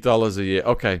 $60 a year.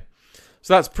 Okay,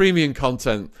 so that's premium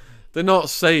content. They're not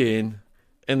saying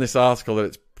in this article that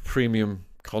it's premium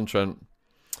content.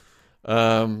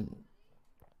 They're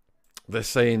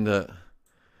saying that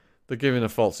they're giving a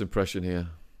false impression here.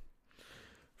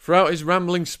 Throughout his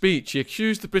rambling speech, he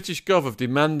accused the British Gov of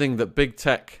demanding that big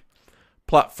tech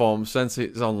platforms censor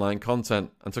his online content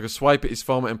and took a swipe at his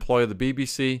former employer, the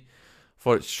BBC,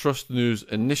 for its Trust News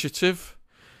initiative.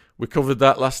 We covered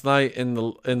that last night in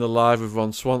the live with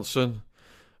Ron Swanson.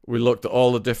 We looked at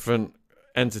all the different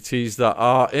entities that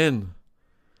are in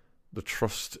the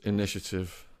Trust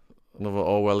Initiative, another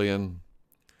Orwellian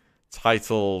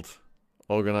titled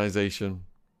organisation.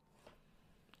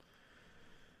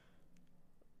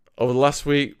 Over the last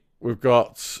week, we've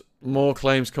got more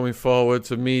claims coming forward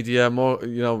to media, more,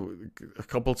 a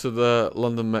couple to the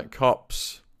London Met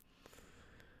Cops.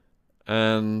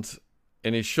 And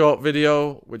in his short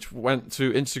video, which went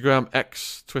to Instagram,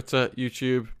 X, Twitter,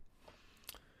 YouTube,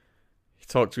 he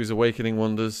talked to his Awakening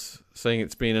Wonders, saying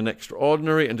it's been an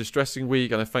extraordinary and distressing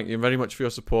week, and I thank you very much for your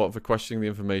support and for questioning the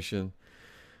information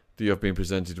that you have been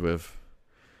presented with.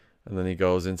 And then he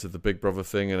goes into the Big Brother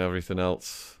thing and everything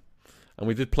else. And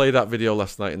we did play that video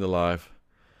last night in the live.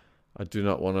 I do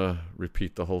not want to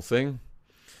repeat the whole thing.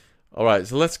 All right,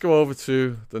 so let's go over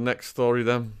to the next story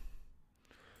then.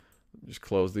 Just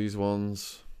close these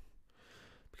ones.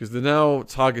 Because they're now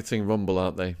targeting Rumble,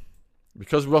 aren't they?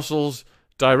 Because Russell's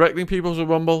directing people to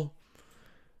Rumble,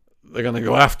 they're going to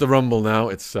go after Rumble now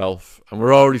itself. And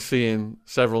we're already seeing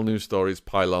several news stories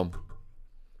pile on.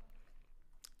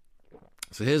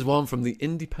 So here's one from The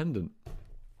Independent.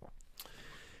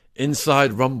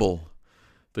 Inside Rumble,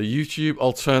 the YouTube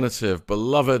alternative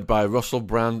beloved by Russell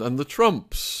Brand and the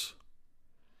Trumps.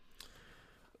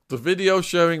 The video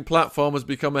sharing platform has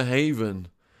become a haven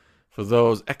for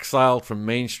those exiled from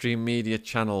mainstream media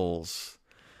channels,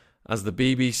 as the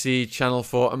BBC, Channel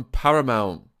 4 and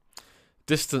Paramount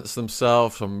distance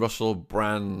themselves from Russell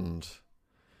Brand.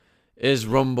 Is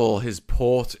Rumble his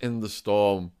port in the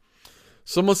storm?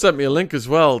 Someone sent me a link as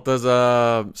well. There's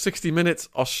a 60 Minutes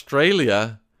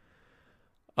Australia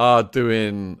are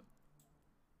doing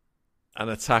an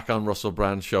attack on Russell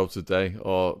Brand show today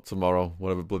or tomorrow,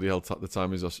 whatever bloody hell the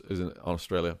time is in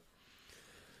Australia.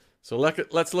 So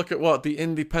let's look at what The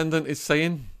Independent is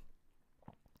saying.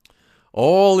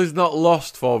 All is not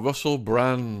lost for Russell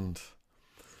Brand.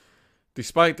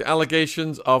 Despite the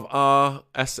allegations of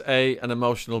RSA and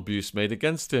emotional abuse made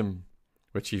against him,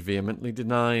 which he vehemently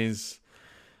denies,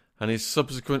 and his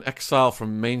subsequent exile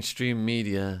from mainstream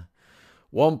media,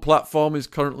 one platform is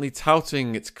currently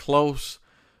touting its close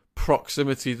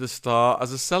proximity to the star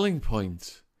as a selling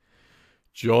point.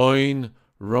 Join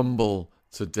Rumble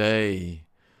today.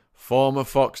 Former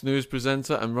Fox News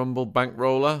presenter and Rumble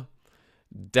bankroller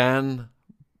Dan,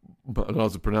 I don't know how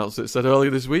to pronounce it, said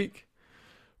earlier this week,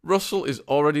 Russell is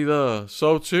already there.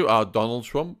 So too are Donald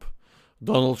Trump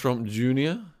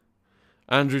Jr.,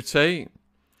 Andrew Tate,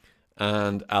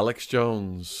 and Alex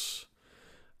Jones.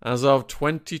 As of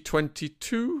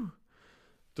 2022,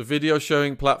 the video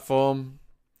sharing platform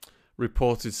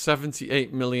reported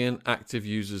 78 million active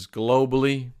users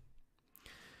globally.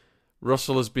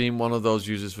 Russell has been one of those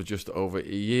users for just over a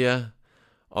year.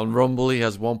 On Rumble, he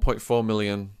has 1.4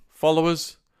 million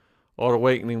followers, or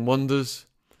Awakening Wonders,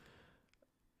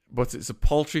 but it's a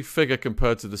paltry figure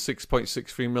compared to the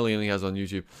 6.63 million he has on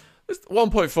YouTube. This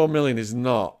 1.4 million is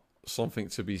not something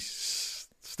to be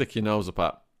stick your nose up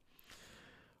at.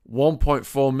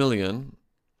 1.4 million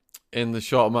in the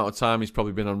short amount of time he's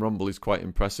probably been on Rumble is quite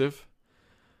impressive.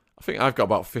 I think I've got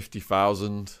about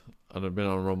 50,000 and I've been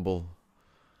on Rumble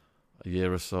a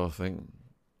year or so, I think.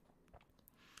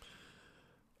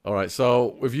 Alright,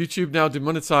 so with YouTube now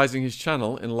demonetizing his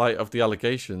channel in light of the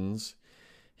allegations,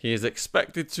 he is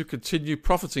expected to continue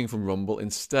profiting from Rumble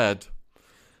instead,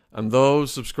 and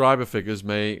those subscriber figures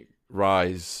may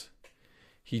rise.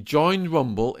 He joined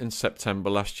Rumble in September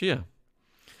last year,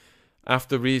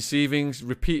 after receiving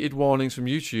repeated warnings from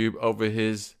YouTube over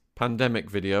his pandemic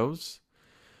videos.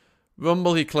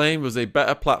 Rumble, he claimed, was a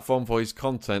better platform for his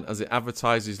content as it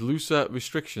advertises looser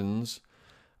restrictions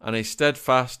and a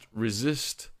steadfast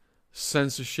resist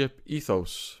censorship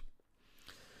ethos.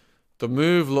 The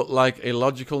move looked like a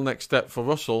logical next step for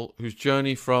Russell, whose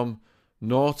journey from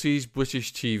naughty's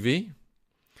British TV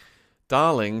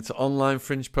darling to online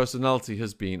fringe personality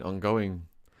has been ongoing.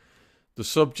 The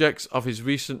subjects of his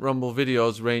recent Rumble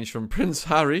videos range from Prince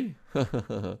Harry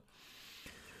and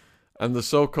the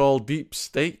so-called deep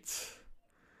state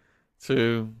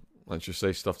to, let's just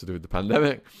say, stuff to do with the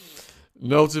pandemic.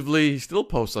 Notably, he still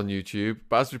posts on YouTube,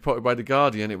 but as reported by The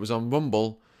Guardian, it was on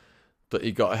Rumble that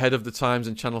he got ahead of the Times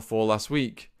and Channel 4 last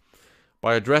week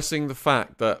by addressing the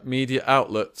fact that media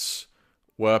outlets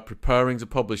were preparing to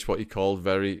publish what he called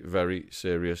very, very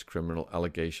serious criminal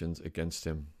allegations against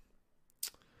him.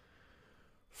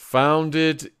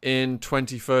 Founded in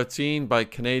 2013 by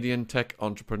Canadian tech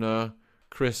entrepreneur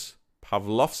Chris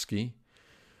Pavlovski,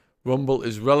 Rumble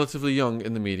is relatively young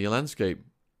in the media landscape.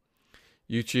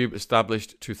 YouTube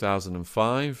established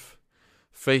 2005,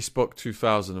 Facebook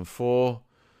 2004,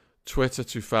 Twitter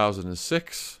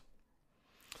 2006.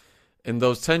 In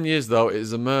those 10 years, though, it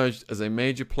has emerged as a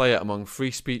major player among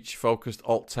free speech-focused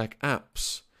alt-tech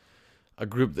apps, a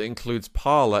group that includes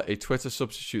Parler, a Twitter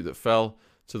substitute that fell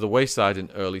to the wayside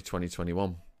in early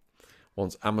 2021,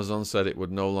 once Amazon said it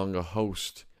would no longer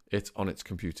host it on its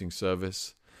computing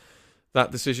service.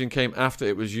 That decision came after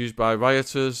it was used by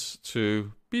rioters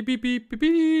to beep, beep, beep, beep,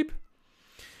 beep.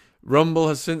 Rumble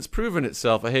has since proven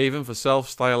itself a haven for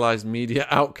self-stylized media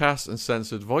outcasts and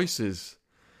censored voices.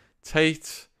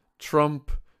 Tate,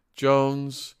 Trump,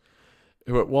 Jones,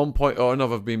 who at one point or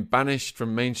another have been banished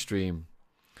from mainstream.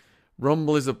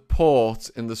 Rumble is a port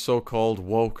in the so-called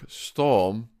woke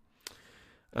storm.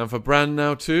 And for Brand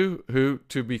Now too, who,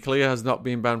 to be clear, has not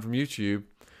been banned from YouTube,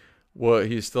 where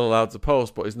he is still allowed to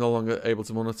post, but is no longer able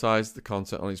to monetize the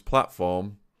content on his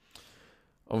platform.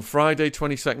 On Friday,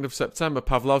 22nd of September,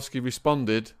 Pawlowski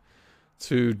responded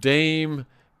to Dame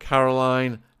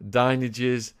Caroline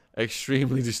Dinenag's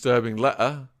extremely disturbing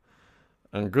letter,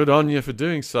 and good on you for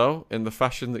doing so in the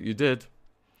fashion that you did.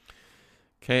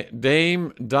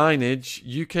 Dame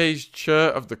Dinenage, UK's chair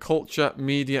of the Culture,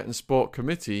 Media and Sport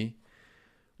Committee,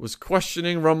 was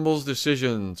questioning Rumble's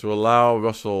decision to allow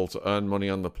Russell to earn money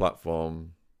on the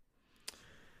platform.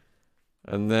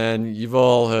 And then you've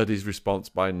all heard his response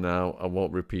by now. I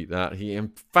won't repeat that. He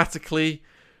emphatically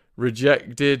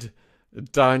rejected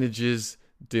Dinenage's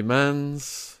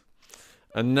demands.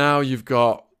 And now you've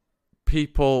got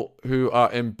people who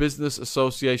are in business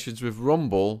associations with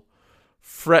Rumble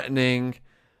threatening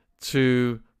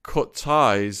to cut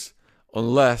ties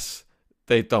unless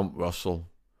they dump Russell.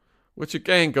 Which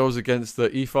again goes against the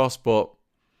ethos, but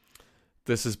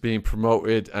this is being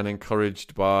promoted and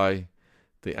encouraged by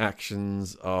the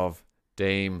actions of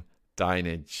Dame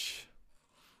Dinenage.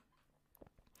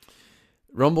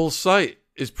 Rumble's site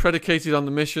is predicated on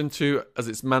the mission to, as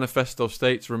its manifesto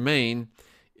states, remain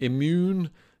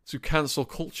immune to cancel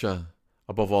culture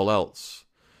above all else.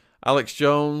 Alex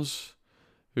Jones,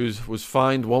 who was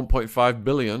fined $1.5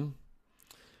 billion,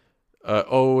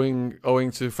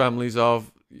 owing to families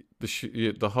of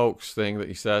the hoax thing that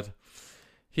he said,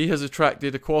 he has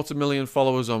attracted 250,000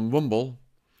 followers on Rumble,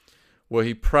 where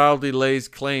he proudly lays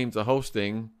claim to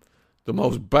hosting the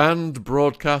most banned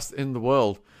broadcast in the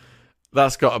world.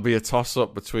 That's got to be a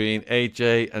toss-up between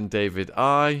AJ and David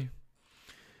I.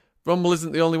 Rumble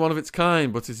isn't the only one of its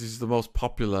kind, but it is the most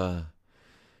popular.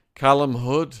 Callum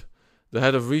Hood, the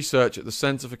head of research at the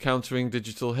Centre for Countering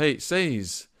Digital Hate,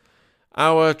 says,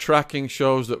 "Our tracking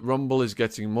shows that Rumble is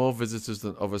getting more visitors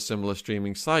than other similar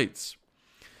streaming sites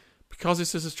because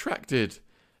it has attracted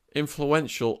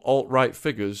influential alt-right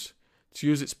figures to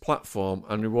use its platform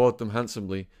and reward them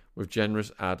handsomely with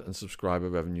generous ad and subscriber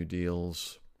revenue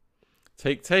deals."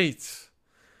 Take Tate,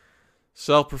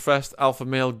 self-professed alpha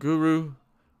male guru,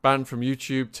 banned from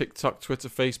YouTube, TikTok, Twitter,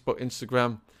 Facebook,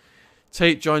 Instagram.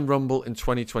 Tate joined Rumble in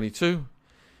 2022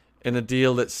 in a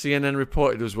deal that CNN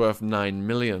reported was worth $9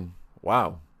 million.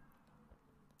 Wow.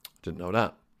 Didn't know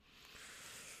that.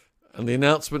 And the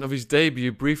announcement of his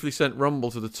debut briefly sent Rumble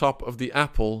to the top of the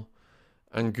Apple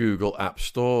and Google app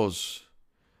stores.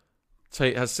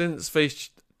 Tate has since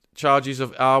faced charges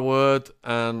of R-word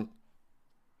and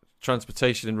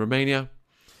transportation in Romania.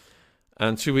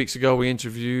 And 2 weeks ago, we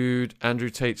interviewed Andrew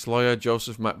Tate's lawyer,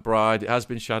 Joseph McBride. It has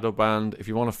been shadow banned. If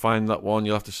you want to find that one,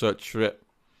 you'll have to search for it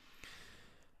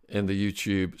in the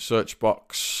YouTube search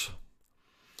box.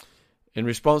 In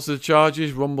response to the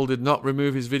charges, Rumble did not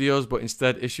remove his videos, but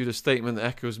instead issued a statement that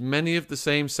echoes many of the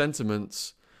same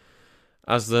sentiments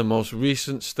as the most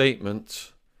recent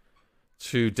statement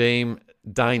to Dame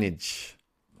Dinenage.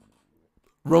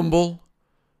 Rumble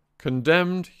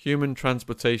condemned human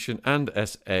transportation and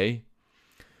SA,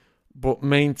 but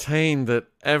maintained that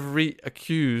every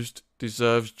accused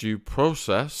deserves due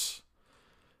process.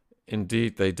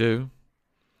 Indeed, they do.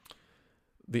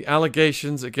 The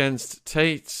allegations against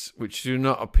Tate, which do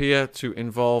not appear to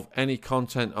involve any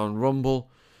content on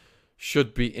Rumble,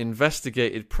 should be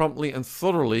investigated promptly and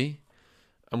thoroughly,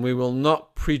 and we will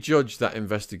not prejudge that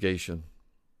investigation.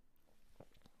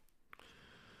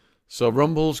 So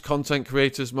Rumble's content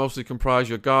creators mostly comprise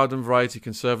your garden variety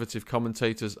conservative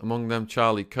commentators, among them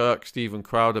Charlie Kirk, Steven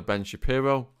Crowder, Ben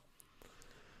Shapiro.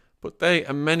 But they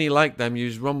and many like them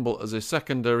use Rumble as a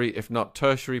secondary, if not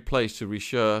tertiary, place to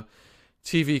reshare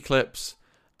TV clips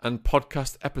and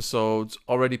podcast episodes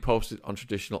already posted on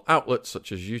traditional outlets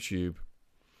such as YouTube.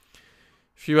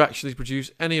 Few actually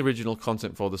produce any original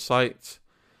content for the site,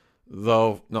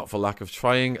 though not for lack of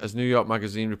trying. As New York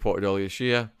Magazine reported earlier this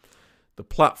year, the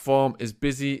platform is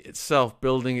busy itself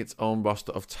building its own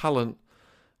roster of talent.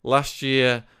 Last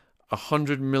year,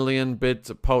 $100 million bid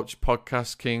to poach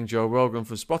podcast king Joe Rogan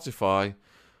from Spotify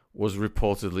was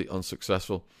reportedly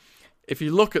unsuccessful. If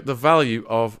you look at the value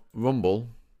of Rumble,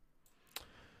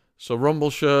 so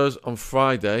Rumble shares on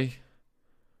Friday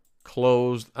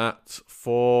closed at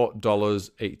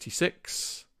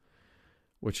 $4.86,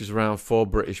 which is around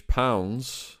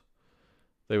 £4.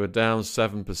 They were down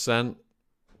 7%.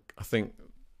 I think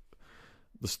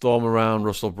the storm around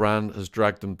Russell Brand has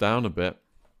dragged them down a bit.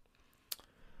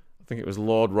 think it was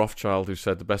Lord Rothschild who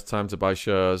said the best time to buy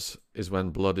shares is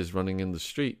when blood is running in the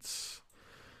streets.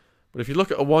 But if you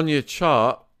look at a 1-year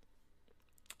chart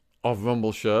of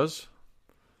Rumble shares,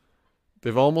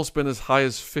 they've almost been as high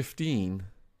as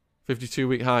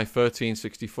 52-week high,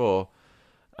 1364,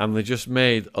 and they just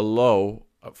made a low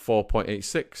at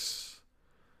 4.86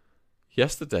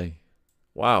 yesterday.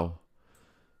 Wow.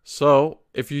 So,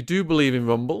 if you do believe in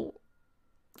Rumble,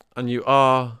 and you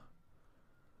are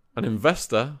an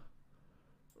investor,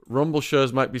 Rumble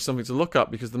shares might be something to look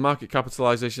at because the market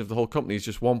capitalization of the whole company is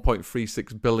just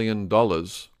 $1.36 billion.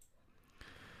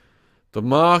 The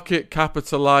market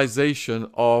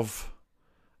capitalization of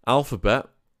Alphabet,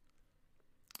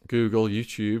 Google,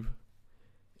 YouTube,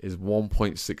 is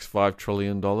 $1.65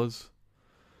 trillion.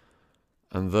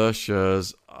 And their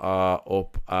shares are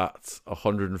up at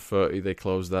 130. They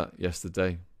closed that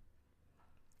yesterday.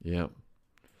 Yeah.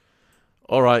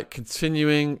 All right,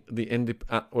 continuing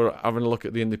we're having a look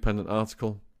at the Independent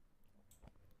article.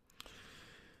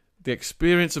 The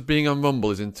experience of being on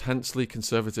Rumble is intensely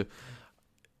conservative.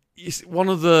 One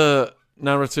of the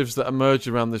narratives that emerged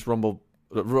around this Rumble,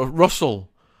 the Russell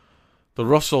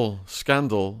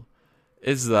scandal,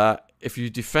 is that if you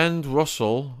defend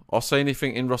Russell or say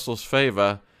anything in Russell's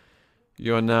favour,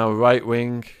 you are now a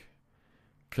right-wing,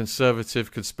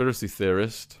 conservative conspiracy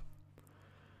theorist.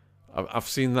 I've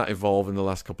seen that evolve in the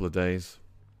last couple of days.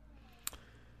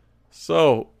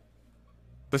 So,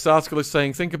 this article is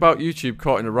saying, think about YouTube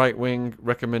caught in a right-wing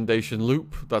recommendation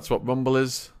loop. That's what Rumble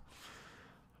is.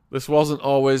 This wasn't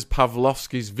always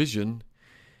Pavlovsky's vision.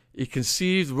 He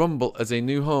conceived Rumble as a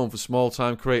new home for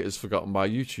small-time creators forgotten by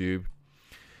YouTube,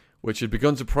 which had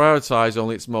begun to prioritize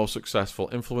only its most successful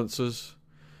influencers.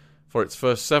 For its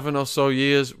first 7 or so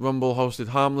years, Rumble hosted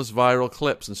harmless viral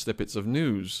clips and snippets of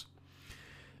news.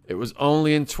 It was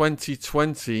only in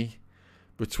 2020,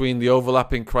 between the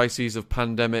overlapping crises of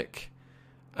pandemic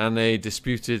and a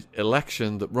disputed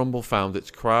election, that Rumble found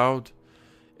its crowd.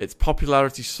 Its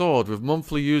popularity soared, with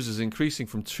monthly users increasing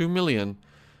from 2 million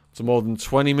to more than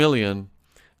 20 million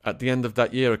at the end of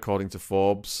that year, according to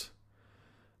Forbes.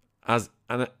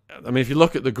 If you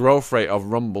look at the growth rate of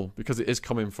Rumble, because it is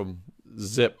coming from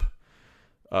Zip,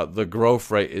 the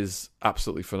growth rate is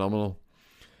absolutely phenomenal.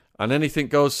 An anything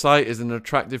goes site is an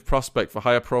attractive prospect for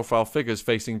higher profile figures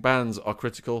facing bans or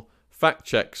critical fact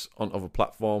checks on other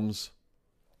platforms.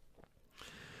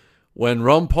 When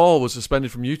Ron Paul was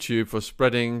suspended from YouTube for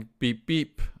spreading beep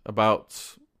beep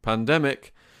about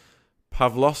pandemic,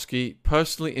 Pavlovsky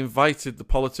personally invited the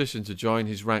politician to join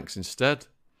his ranks instead.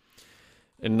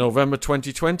 In November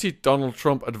 2020, Donald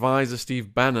Trump advisor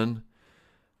Steve Bannon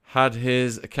had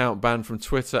his account banned from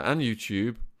Twitter and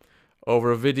YouTube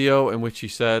over a video in which he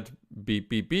said, beep,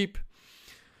 beep, beep.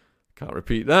 Can't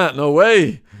repeat that, no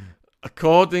way.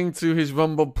 According to his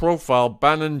Rumble profile,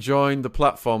 Bannon joined the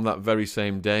platform that very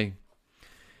same day.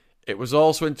 It was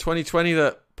also in 2020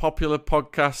 that popular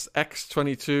podcasts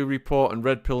X22 Report and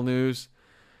Red Pill News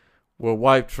were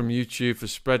wiped from YouTube for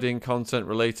spreading content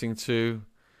relating to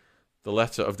the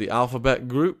letter of the alphabet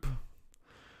group.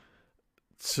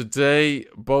 Today,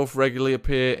 both regularly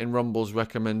appear in Rumble's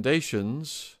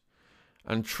recommendations,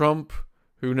 and Trump,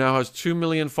 who now has 2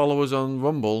 million followers on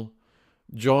Rumble,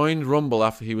 joined Rumble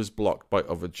after he was blocked by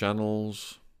other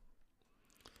channels.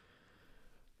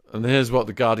 And here's what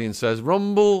The Guardian says.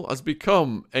 Rumble has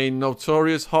become a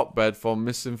notorious hotbed for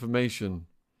misinformation.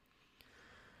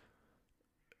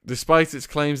 Despite its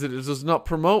claims that it does not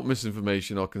promote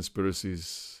misinformation or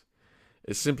conspiracies,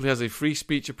 it simply has a free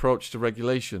speech approach to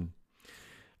regulation.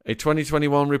 A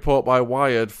 2021 report by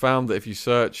Wired found that if you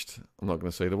searched, I'm not going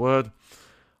to say the word,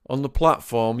 on the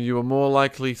platform, you were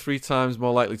 3 times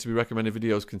more likely to be recommended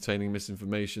videos containing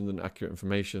misinformation than accurate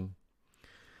information.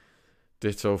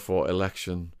 Ditto for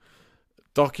election.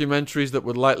 Documentaries that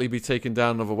would likely be taken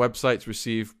down on other websites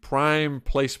receive prime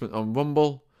placement on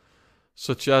Rumble,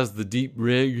 such as The Deep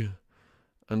Rig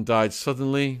and Died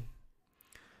Suddenly.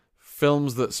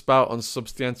 Films that spout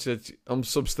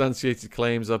unsubstantiated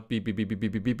claims of beep, beep, beep, beep,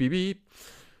 beep, beep, beep, beep, beep.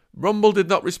 Rumble did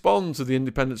not respond to the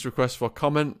Independent's request for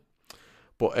comment,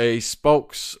 but a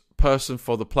spokesperson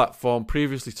for the platform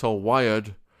previously told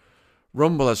Wired,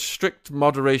 Rumble has strict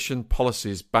moderation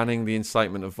policies banning the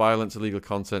incitement of violence, illegal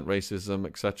content, racism,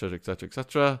 etc., etc.,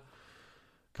 etc.,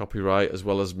 copyright, as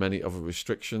well as many other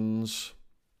restrictions.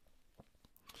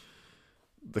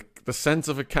 The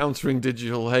Centre for Countering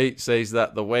Digital Hate says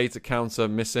that the way to counter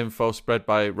misinfo spread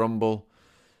by Rumble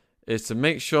is to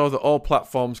make sure that all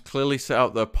platforms clearly set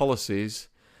out their policies,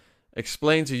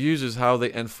 explain to users how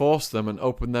they enforce them, and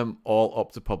open them all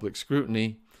up to public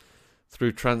scrutiny.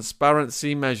 through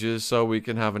transparency measures so we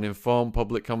can have an informed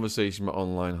public conversation about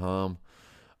online harm.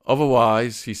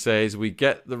 Otherwise, he says, we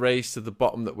get the race to the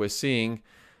bottom that we're seeing,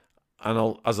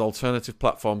 and as alternative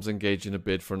platforms engage in a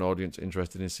bid for an audience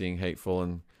interested in seeing hateful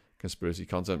and conspiracy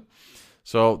content.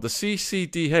 So the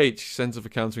CCDH, Centre for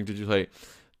Countering Digital Hate,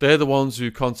 they're the ones who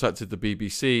contacted the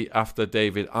BBC after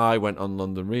David Icke went on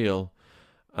London Real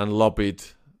and lobbied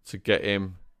to get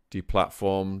him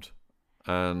deplatformed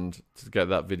and to get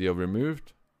that video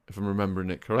removed, if I'm remembering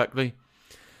it correctly.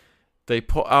 They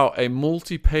put out a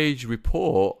multi-page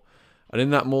report, and in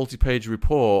that multi-page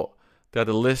report, they had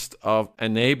a list of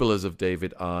enablers of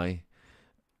David Icke,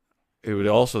 who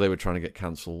they were trying to get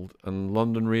cancelled, and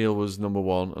London Real was number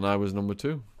 1, and I was number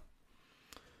 2.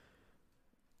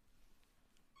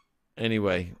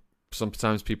 Anyway,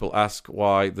 sometimes people ask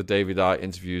why the David Icke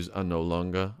interviews are no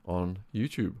longer on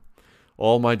YouTube.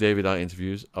 All my David Icke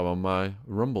interviews are on my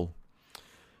Rumble.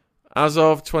 As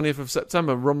of 20th of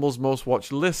September, Rumble's most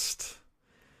watched list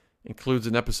includes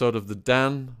an episode of the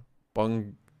Dan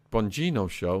Bongino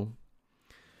Show.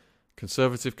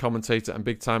 Conservative commentator and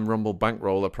big-time Rumble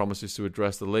bankroller promises to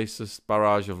address the latest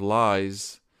barrage of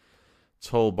lies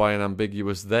told by an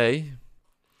ambiguous they.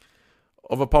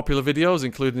 Other popular videos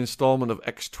include an installment of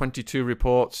X22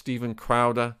 report Stephen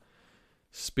Crowder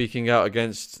speaking out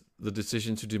against the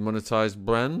decision to demonetize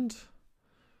Brand.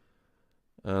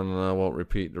 And I won't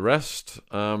repeat the rest.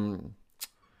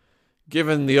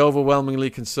 Given the overwhelmingly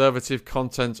conservative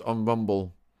content on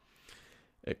Rumble,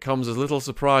 it comes as little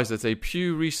surprise that a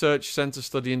Pew Research Center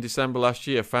study in December last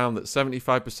year found that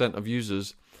 75% of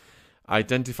users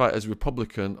identify as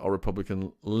Republican or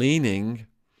Republican-leaning.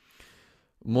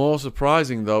 More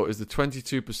surprising, though, is the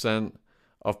 22%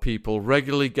 of people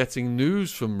regularly getting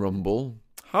news from Rumble.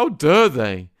 How dare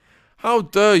they? How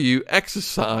dare you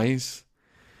exercise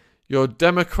your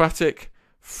democratic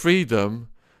freedom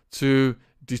to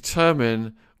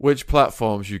determine which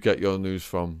platforms you get your news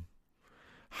from?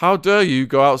 How dare you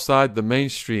go outside the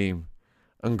mainstream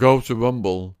and go to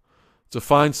Rumble to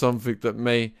find something that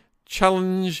may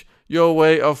challenge your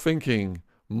way of thinking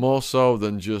more so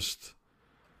than just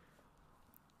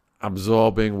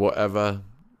absorbing whatever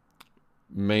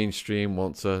mainstream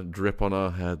wants to drip on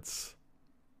our heads.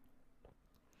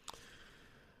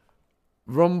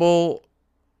 Rumble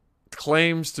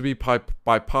claims to be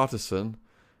bipartisan.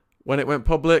 When it went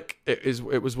public, it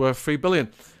was worth $3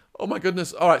 billion. Oh my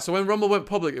goodness. All right, so when Rumble went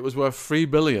public, it was worth $3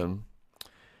 billion.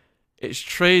 It's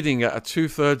trading at a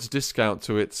 2/3 discount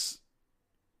to its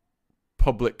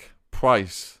public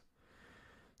price.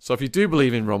 So if you do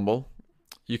believe in Rumble,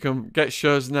 you can get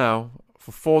shares now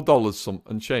for $4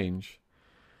 and change,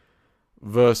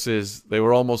 versus they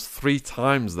were almost 3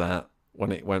 times that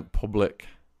when it went public.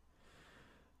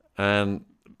 And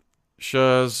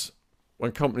shares,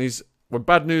 when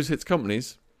bad news hits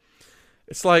companies,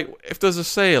 it's like if there's a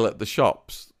sale at the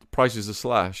shops, the prices are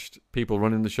slashed, people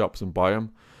run in the shops and buy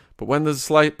them. But when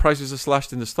prices are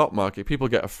slashed in the stock market, people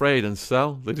get afraid and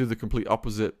sell. They do the complete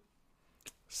opposite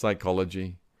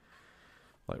psychology.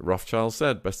 Like Rothschild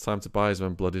said, best time to buy is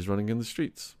when blood is running in the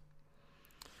streets.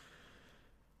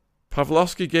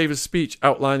 Pavlovsky gave a speech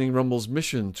outlining Rumble's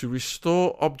mission to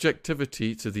restore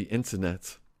objectivity to the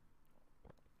internet.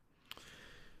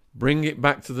 Bring it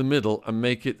back to the middle and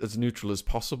make it as neutral as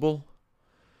possible.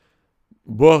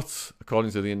 But,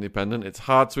 according to The Independent, it's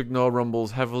hard to ignore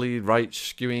Rumble's heavily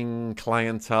right-skewing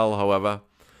clientele, however.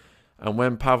 And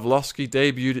when Pavlovsky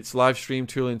debuted its live stream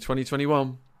tool in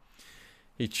 2021,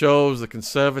 he chose the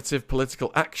Conservative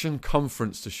Political Action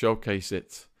Conference to showcase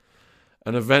it.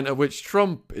 An event at which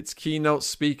Trump, its keynote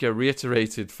speaker,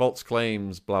 reiterated false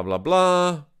claims, blah, blah,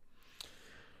 blah.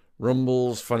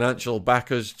 Rumble's financial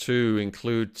backers, too,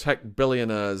 include tech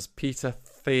billionaires Peter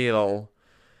Thiel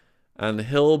and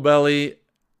hillbilly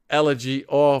elegy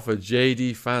author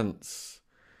J.D. Vance,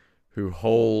 who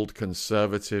hold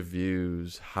conservative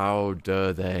views. How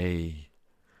dare they?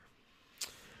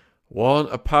 One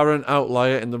apparent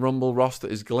outlier in the Rumble roster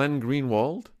is Glenn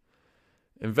Greenwald,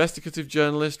 investigative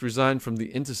journalist resigned from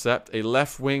The Intercept, a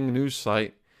left-wing news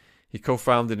site he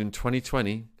co-founded in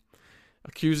 2020,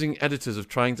 accusing editors of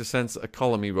trying to censor a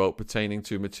column he wrote pertaining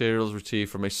to materials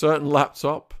retrieved from a certain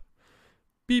laptop.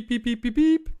 Beep, beep, beep, beep,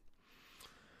 beep.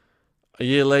 A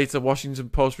year later, Washington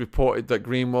Post reported that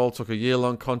Greenwald took a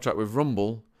year-long contract with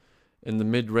Rumble in the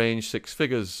mid-range 6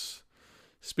 figures.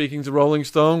 Speaking to Rolling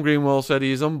Stone, Greenwald said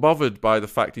he is unbothered by the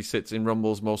fact he sits in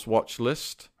Rumble's most watched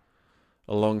list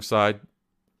alongside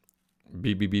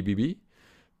BBBBB.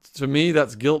 To me,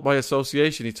 that's guilt by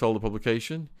association, he told the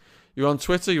publication. You're on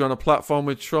Twitter, you're on a platform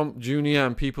with Trump Jr.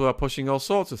 and people who are pushing all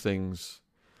sorts of things.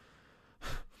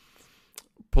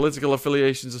 Political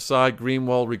affiliations aside,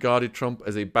 Greenwald regarded Trump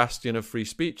as a bastion of free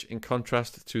speech in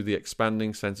contrast to the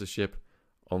expanding censorship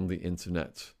on the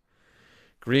internet.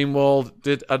 Greenwald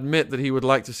did admit that he would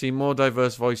like to see more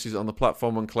diverse voices on the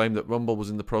platform and claimed that Rumble was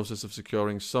in the process of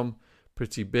securing some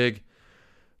pretty big,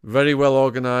 very well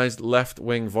organised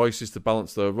left-wing voices to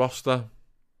balance their roster.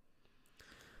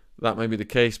 That may be the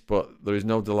case, but there is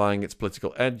no denying its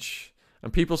political edge.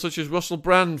 And people such as Russell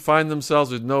Brand find themselves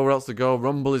with nowhere else to go.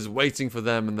 Rumble is waiting for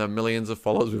them and their millions of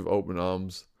followers with open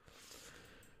arms.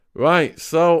 Right,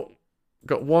 so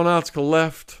got one article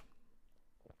left.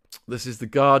 This is The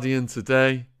Guardian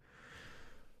today.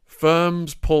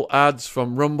 Firms pull ads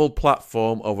from Rumble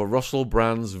platform over Russell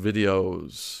Brand's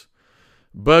videos.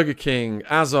 Burger King,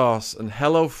 Azos, and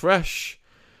HelloFresh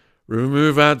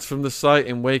remove ads from the site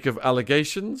in wake of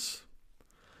allegations.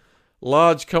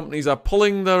 Large companies are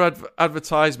pulling their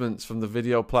advertisements from the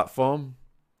video platform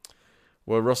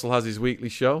where Russell has his weekly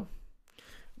show.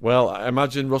 Well, I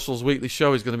imagine Russell's weekly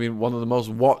show is going to be one of the most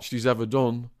watched he's ever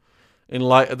done in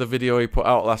light of the video he put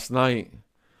out last night.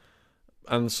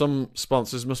 And some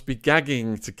sponsors must be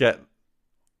gagging to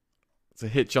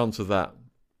hitch onto that.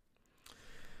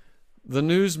 The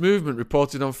News Movement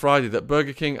reported on Friday that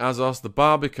Burger King, Azos, The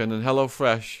Barbican, and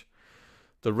HelloFresh,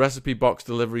 the recipe box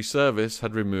delivery service,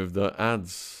 had removed their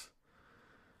ads.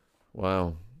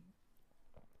 Wow.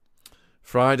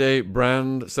 Friday,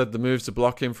 Brand said the moves to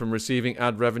block him from receiving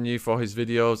ad revenue for his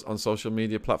videos on social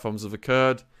media platforms have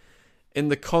occurred in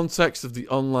the context of the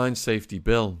online safety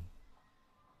bill.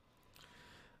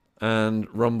 And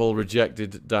Rumble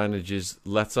rejected Dynage's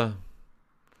letter.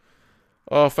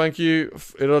 Oh, thank you.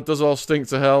 It does all stink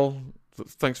to hell.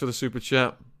 Thanks for the super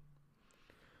chat.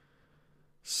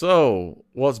 So,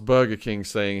 what's Burger King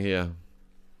saying here?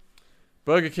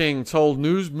 Burger King told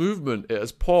News Movement it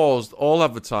has paused all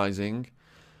advertising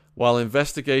while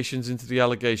investigations into the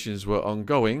allegations were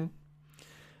ongoing.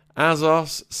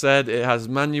 Azos said it has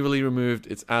manually removed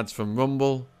its ads from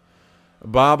Rumble.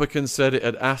 Barbican said it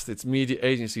had asked its media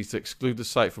agency to exclude the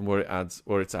site from where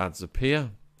its ads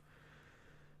appear.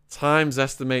 Times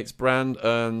estimates Brand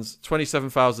earns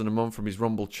 $27,000 a month from his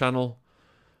Rumble channel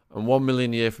and $1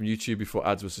 million a year from YouTube before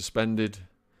ads were suspended.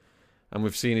 And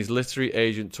we've seen his literary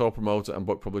agent, tour promoter, and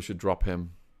book publisher drop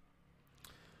him.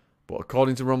 But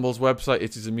according to Rumble's website,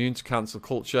 it is immune to cancel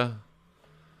culture,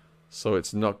 so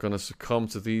it's not going to succumb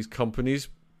to these companies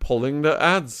pulling their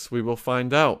ads. We will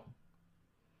find out.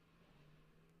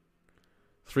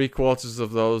 3/4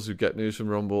 of those who get news from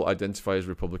Rumble identify as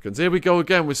Republicans. Here we go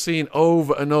again. We're seeing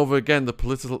over and over again the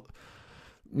political,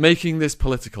 making this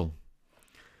political.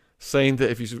 Saying that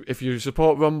if you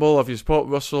support Rumble, or if you support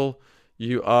Russell,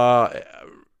 you are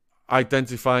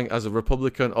identifying as a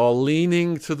Republican or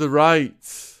leaning to the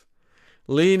right,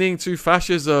 leaning to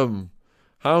fascism.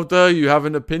 How dare you have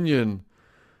an opinion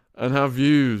and have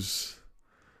views?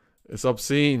 It's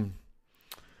obscene.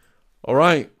 All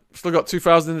right, still got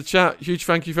 2,000 in the chat. Huge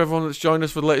thank you for everyone that's joined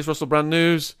us for the latest Russell Brand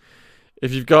news.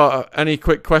 If you've got any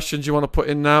quick questions you want to put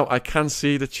in now, I can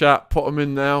see the chat. Put them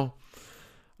in now.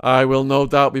 I will no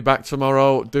doubt be back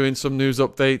tomorrow doing some news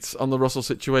updates on the Russell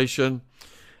situation.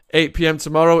 8 p.m.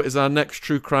 tomorrow is our next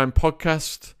true crime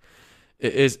podcast.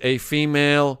 It is a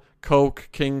female coke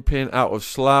kingpin out of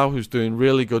Slough who's doing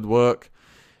really good work.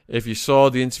 If you saw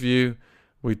the interview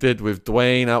we did with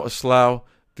Dwayne out of Slough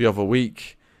the other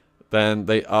week, then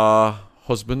they are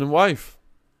husband and wife.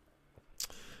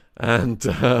 And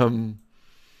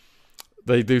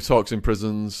they do talks in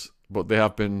prisons, but they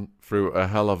have been through a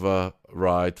hell of a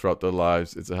ride throughout their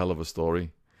lives. It's a hell of a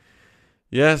story.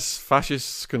 Yes,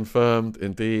 fascists confirmed,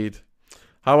 indeed.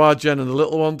 How are Jen and the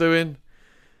little one doing?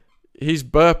 He's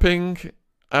burping.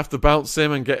 I have to bounce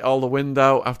him and get all the wind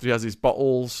out after he has his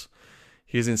bottles.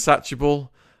 He's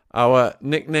insatiable. Our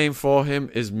nickname for him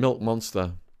is Milk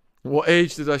Monster. What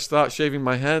age did I start shaving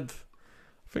my head?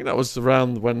 I think that was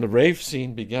around when the rave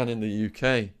scene began in the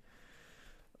UK.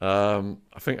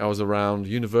 I think I was around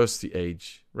university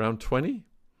age, around 20.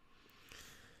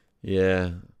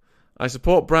 Yeah. I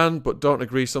support Brand, but don't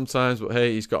agree sometimes. But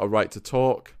hey, he's got a right to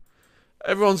talk.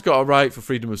 Everyone's got a right for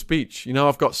freedom of speech. You know,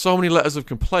 I've got so many letters of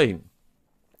complaint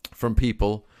from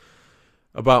people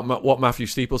about what Matthew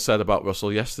Steeples said about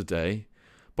Russell yesterday.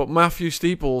 But Matthew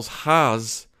Steeples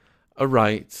has a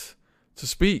right to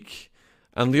speak.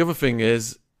 And the other thing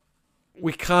is,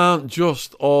 we can't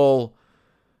just all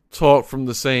talk from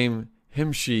the same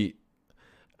hymn sheet.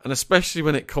 And especially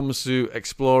when it comes to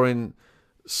exploring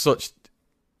such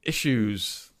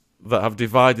issues that have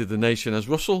divided the nation as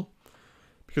Russell.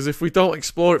 Because if we don't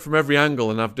explore it from every angle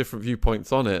and have different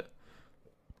viewpoints on it,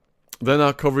 then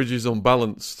our coverage is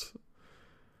unbalanced.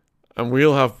 and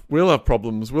we'll have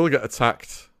problems. We'll get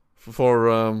attacked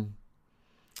for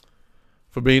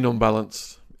being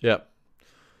unbalanced. Yep.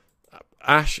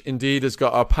 Ash indeed has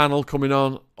got our panel coming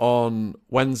on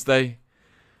Wednesday.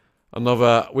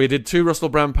 We did 2 Russell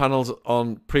Brand panels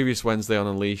on previous Wednesday on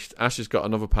Unleashed. Ash has got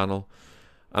another panel,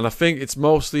 and I think it's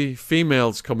mostly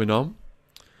females coming on.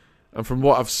 And from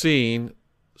what I've seen,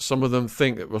 some of them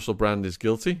think that Russell Brand is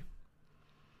guilty.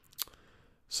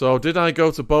 So, did I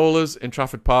go to Bowlers in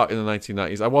Trafford Park in the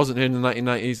 1990s? I wasn't here in the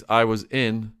 1990s. I was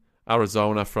in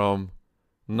Arizona from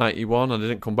 91, and I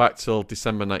didn't come back till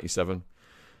December 97.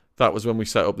 That was when we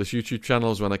set up this YouTube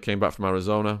channel, when I came back from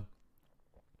Arizona.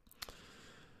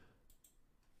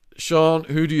 Sean,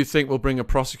 who do you think will bring a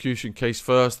prosecution case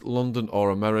first, London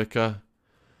or America?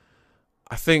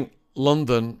 I think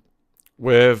London,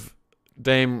 with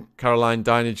Dame Caroline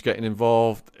Dinenage getting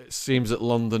involved. It seems that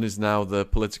London is now the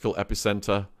political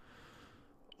epicenter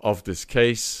of this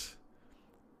case.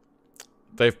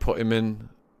 They've put him in,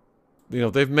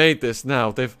 they've made this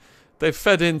now. They've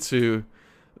fed into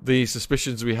the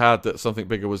suspicions we had that something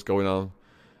bigger was going on.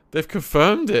 They've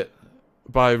confirmed it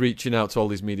by reaching out to all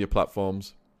these media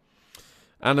platforms.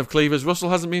 And of Cleavers, Russell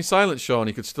hasn't been silent, Sean.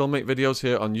 He could still make videos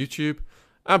here on YouTube.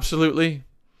 Absolutely.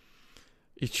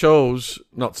 He chose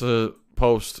not to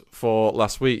post for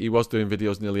last week. He was doing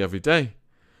videos nearly every day.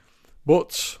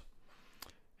 But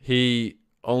he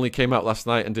only came out last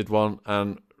night and did one.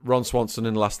 And Ron Swanson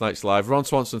in last night's live. Ron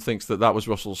Swanson thinks that was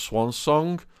Russell's swan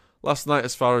song last night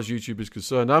as far as YouTube is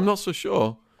concerned. I'm not so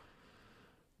sure.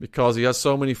 Because he has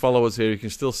so many followers here, he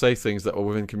can still say things that are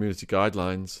within community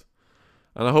guidelines.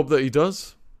 And I hope that he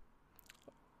does.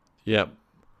 Yep.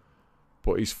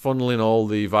 But he's funneling all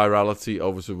the virality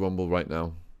over to Rumble right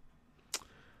now.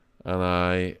 And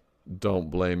I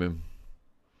don't blame him.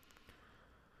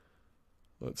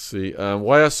 Let's see.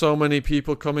 Why are so many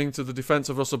people coming to the defense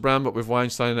of Russell Brand, but with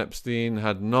Weinstein and Epstein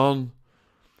had none?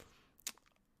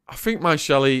 I think, my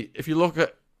Shelley, if you look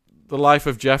at the life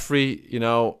of Jeffrey,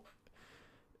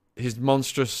 his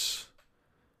monstrous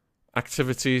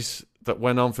activities that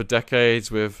went on for decades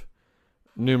with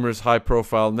numerous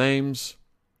high-profile names,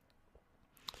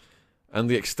 and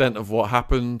the extent of what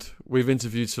happened. We've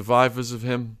interviewed survivors of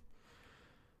him.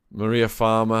 Maria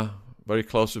Farmer, very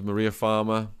close with Maria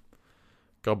Farmer.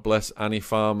 God bless Annie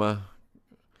Farmer.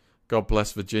 God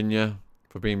bless Virginia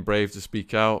for being brave to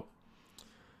speak out.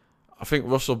 I think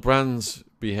Russell Brand's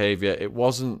behaviour, it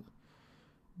wasn't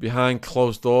behind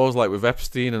closed doors like with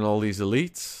Epstein and all these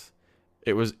elites.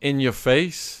 It was in your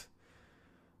face.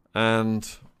 And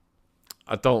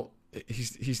I don't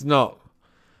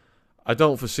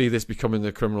foresee this becoming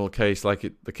the criminal case like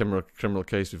the criminal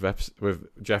case with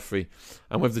Jeffrey.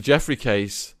 And with the Jeffrey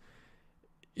case,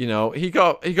 he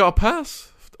got a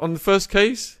pass. On the first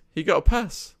case, he got a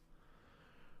pass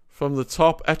from the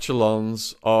top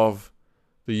echelons of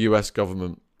the US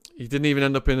government. He didn't even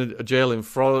end up in a jail in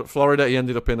Florida. He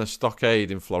ended up in a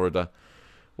stockade in Florida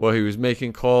where he was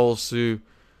making calls to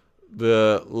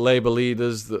the Labour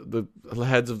leaders, the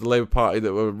heads of the Labour Party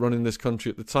that were running this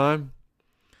country at the time.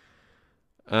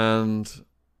 And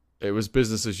it was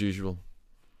business as usual.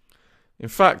 In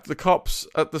fact, the cops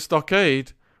at the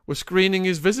stockade were screening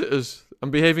his visitors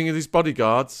and behaving as his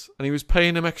bodyguards, and he was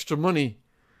paying them extra money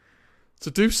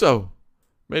to do so.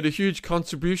 Made a huge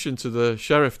contribution to the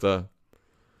sheriff there.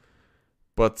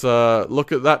 But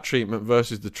look at that treatment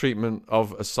versus the treatment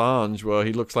of Assange, where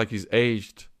he looks like he's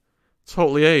aged.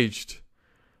 Totally aged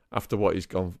after what he's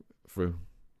gone through.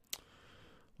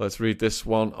 Let's read this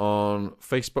one on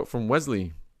Facebook from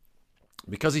Wesley.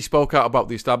 Because he spoke out about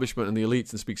the establishment and the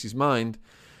elites and speaks his mind,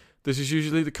 this is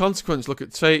usually the consequence. Look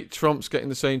at Tate. Trump's getting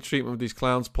the same treatment with these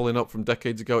clowns pulling up from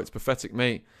decades ago. It's pathetic,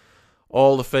 mate.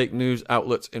 All the fake news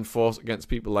outlets enforce against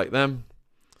people like them.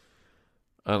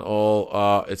 And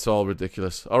it's all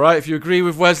ridiculous. All right, if you agree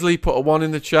with Wesley, put a 1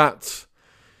 in the chat.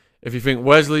 If you think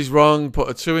Wesley's wrong, put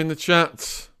a 2 in the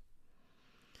chat.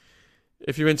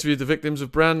 If you interviewed the victims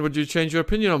of Brand, would you change your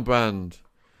opinion on Brand?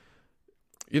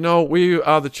 We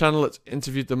are the channel that's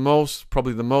interviewed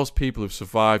probably the most people who've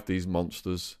survived these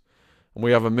monsters. And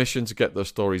we have a mission to get their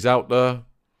stories out there.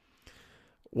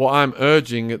 What I'm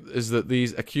urging is that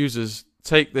these accusers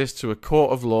take this to a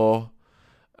court of law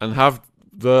and have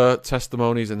the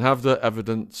testimonies and have the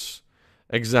evidence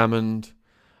examined,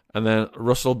 and then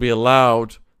Russell be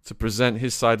allowed to present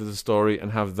his side of the story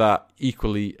and have that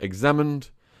equally examined.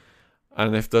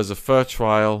 And if there's a fair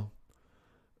trial,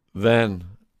 then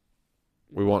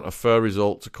we want a fair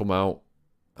result to come out,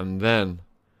 and then,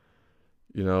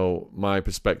 my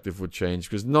perspective would change,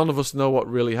 because none of us know what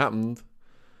really happened,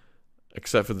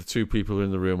 except for the 2 people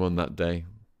in the room on that day.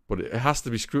 but it has to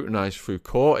be scrutinised through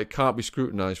court. It can't be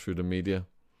scrutinised through the media.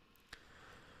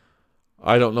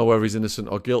 I don't know whether he's innocent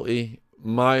or guilty.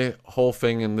 My whole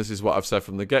thing, and this is what I've said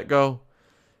from the get-go,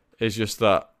 is just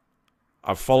that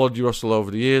I've followed Russell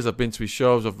over the years. I've been to his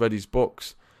shows. I've read his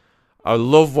books. I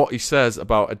love what he says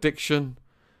about addiction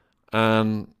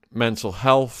and mental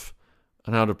health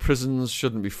and how the prisons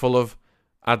shouldn't be full of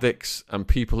addicts and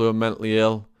people who are mentally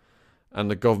ill, and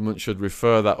the government should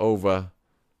refer that over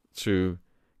to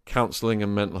counselling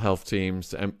and mental health teams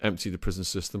to empty the prison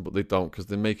system, but they don't, because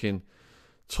they're making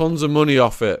tons of money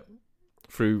off it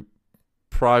through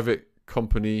private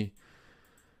company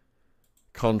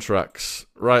contracts.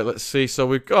 Right, let's see. So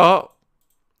we've got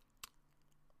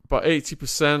about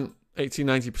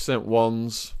 80-90%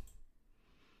 ones.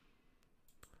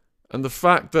 And the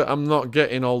fact that I'm not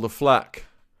getting all the flack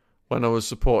when I was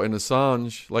supporting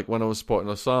Assange, like when I was supporting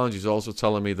Assange, is also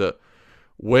telling me that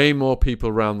way more people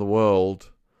around the world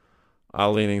are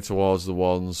leaning towards the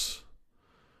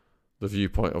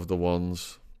viewpoint of the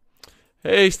ones.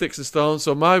 Hey, Sticks and Stones.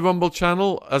 So my Rumble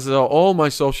channel, as are all my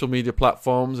social media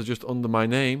platforms, are just under my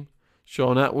name,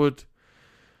 Sean Atwood.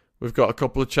 We've got a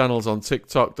couple of channels on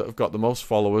TikTok that have got the most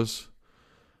followers.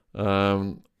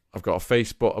 I've got a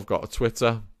Facebook, I've got a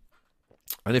Twitter.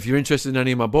 And if you're interested in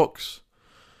any of my books,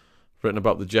 written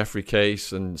about the Jeffrey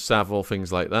case and Savile,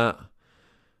 things like that,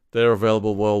 they're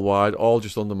available worldwide, all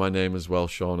just under my name as well,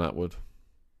 Sean Atwood.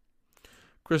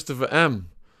 Christopher M.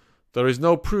 There is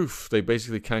no proof they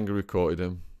basically kangaroo courted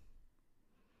him.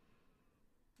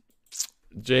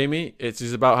 Jamie, it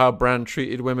is about how Brand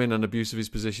treated women and abuse of his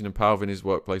position and power in his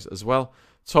workplace as well.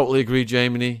 Totally agree,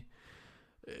 Jamie.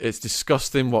 It's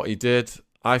disgusting what he did.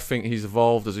 I think he's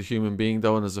evolved as a human being,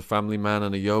 though, and as a family man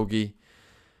and a yogi.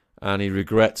 And he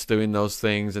regrets doing those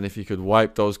things. And if he could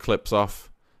wipe those clips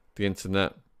off the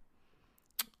internet,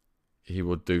 he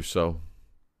would do so.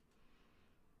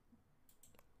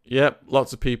 Yep,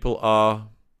 lots of people are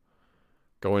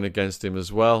going against him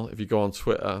as well. If you go on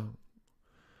Twitter,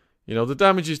 you know, the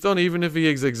damage is done. Even if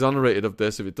he is exonerated of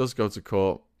this, if it does go to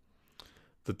court,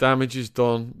 the damage is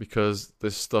done because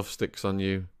this stuff sticks on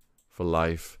you for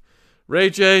life. Ray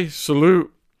J,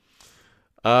 salute.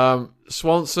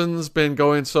 Swanson's been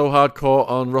going so hardcore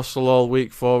on Russell all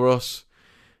week for us.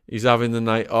 He's having the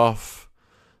night off.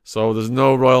 So there's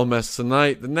no Royal Mess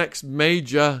tonight. The next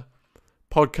major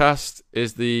podcast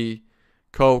is the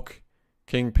Coke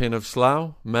Kingpin of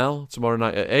Slough, Mel, tomorrow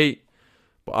night at 8.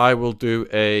 But I will do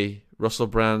a Russell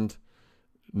Brand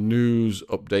news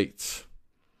update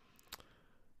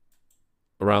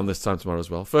around this time tomorrow as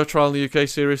well. First trial in the UK,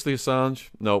 seriously, Assange?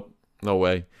 Nope, no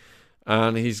way.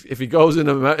 And if he goes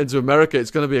into America,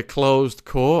 it's going to be a closed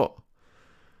court.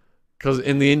 Because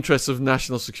in the interest of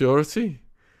national security,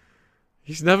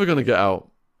 he's never going to get out.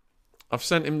 I've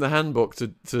sent him the handbook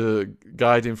to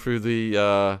guide him through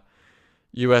the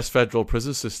US federal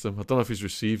prison system. I don't know if he's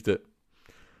received it,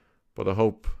 but I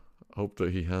hope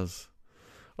that he has.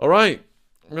 All right,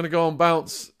 I'm going to go and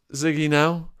bounce Ziggy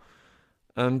now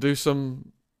and do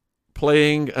some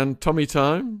playing and tummy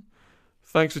time.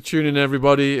 Thanks for tuning in,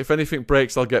 everybody. If anything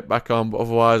breaks, I'll get back on, but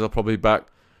otherwise I'll probably be back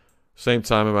same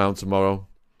time around tomorrow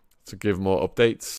to give more updates.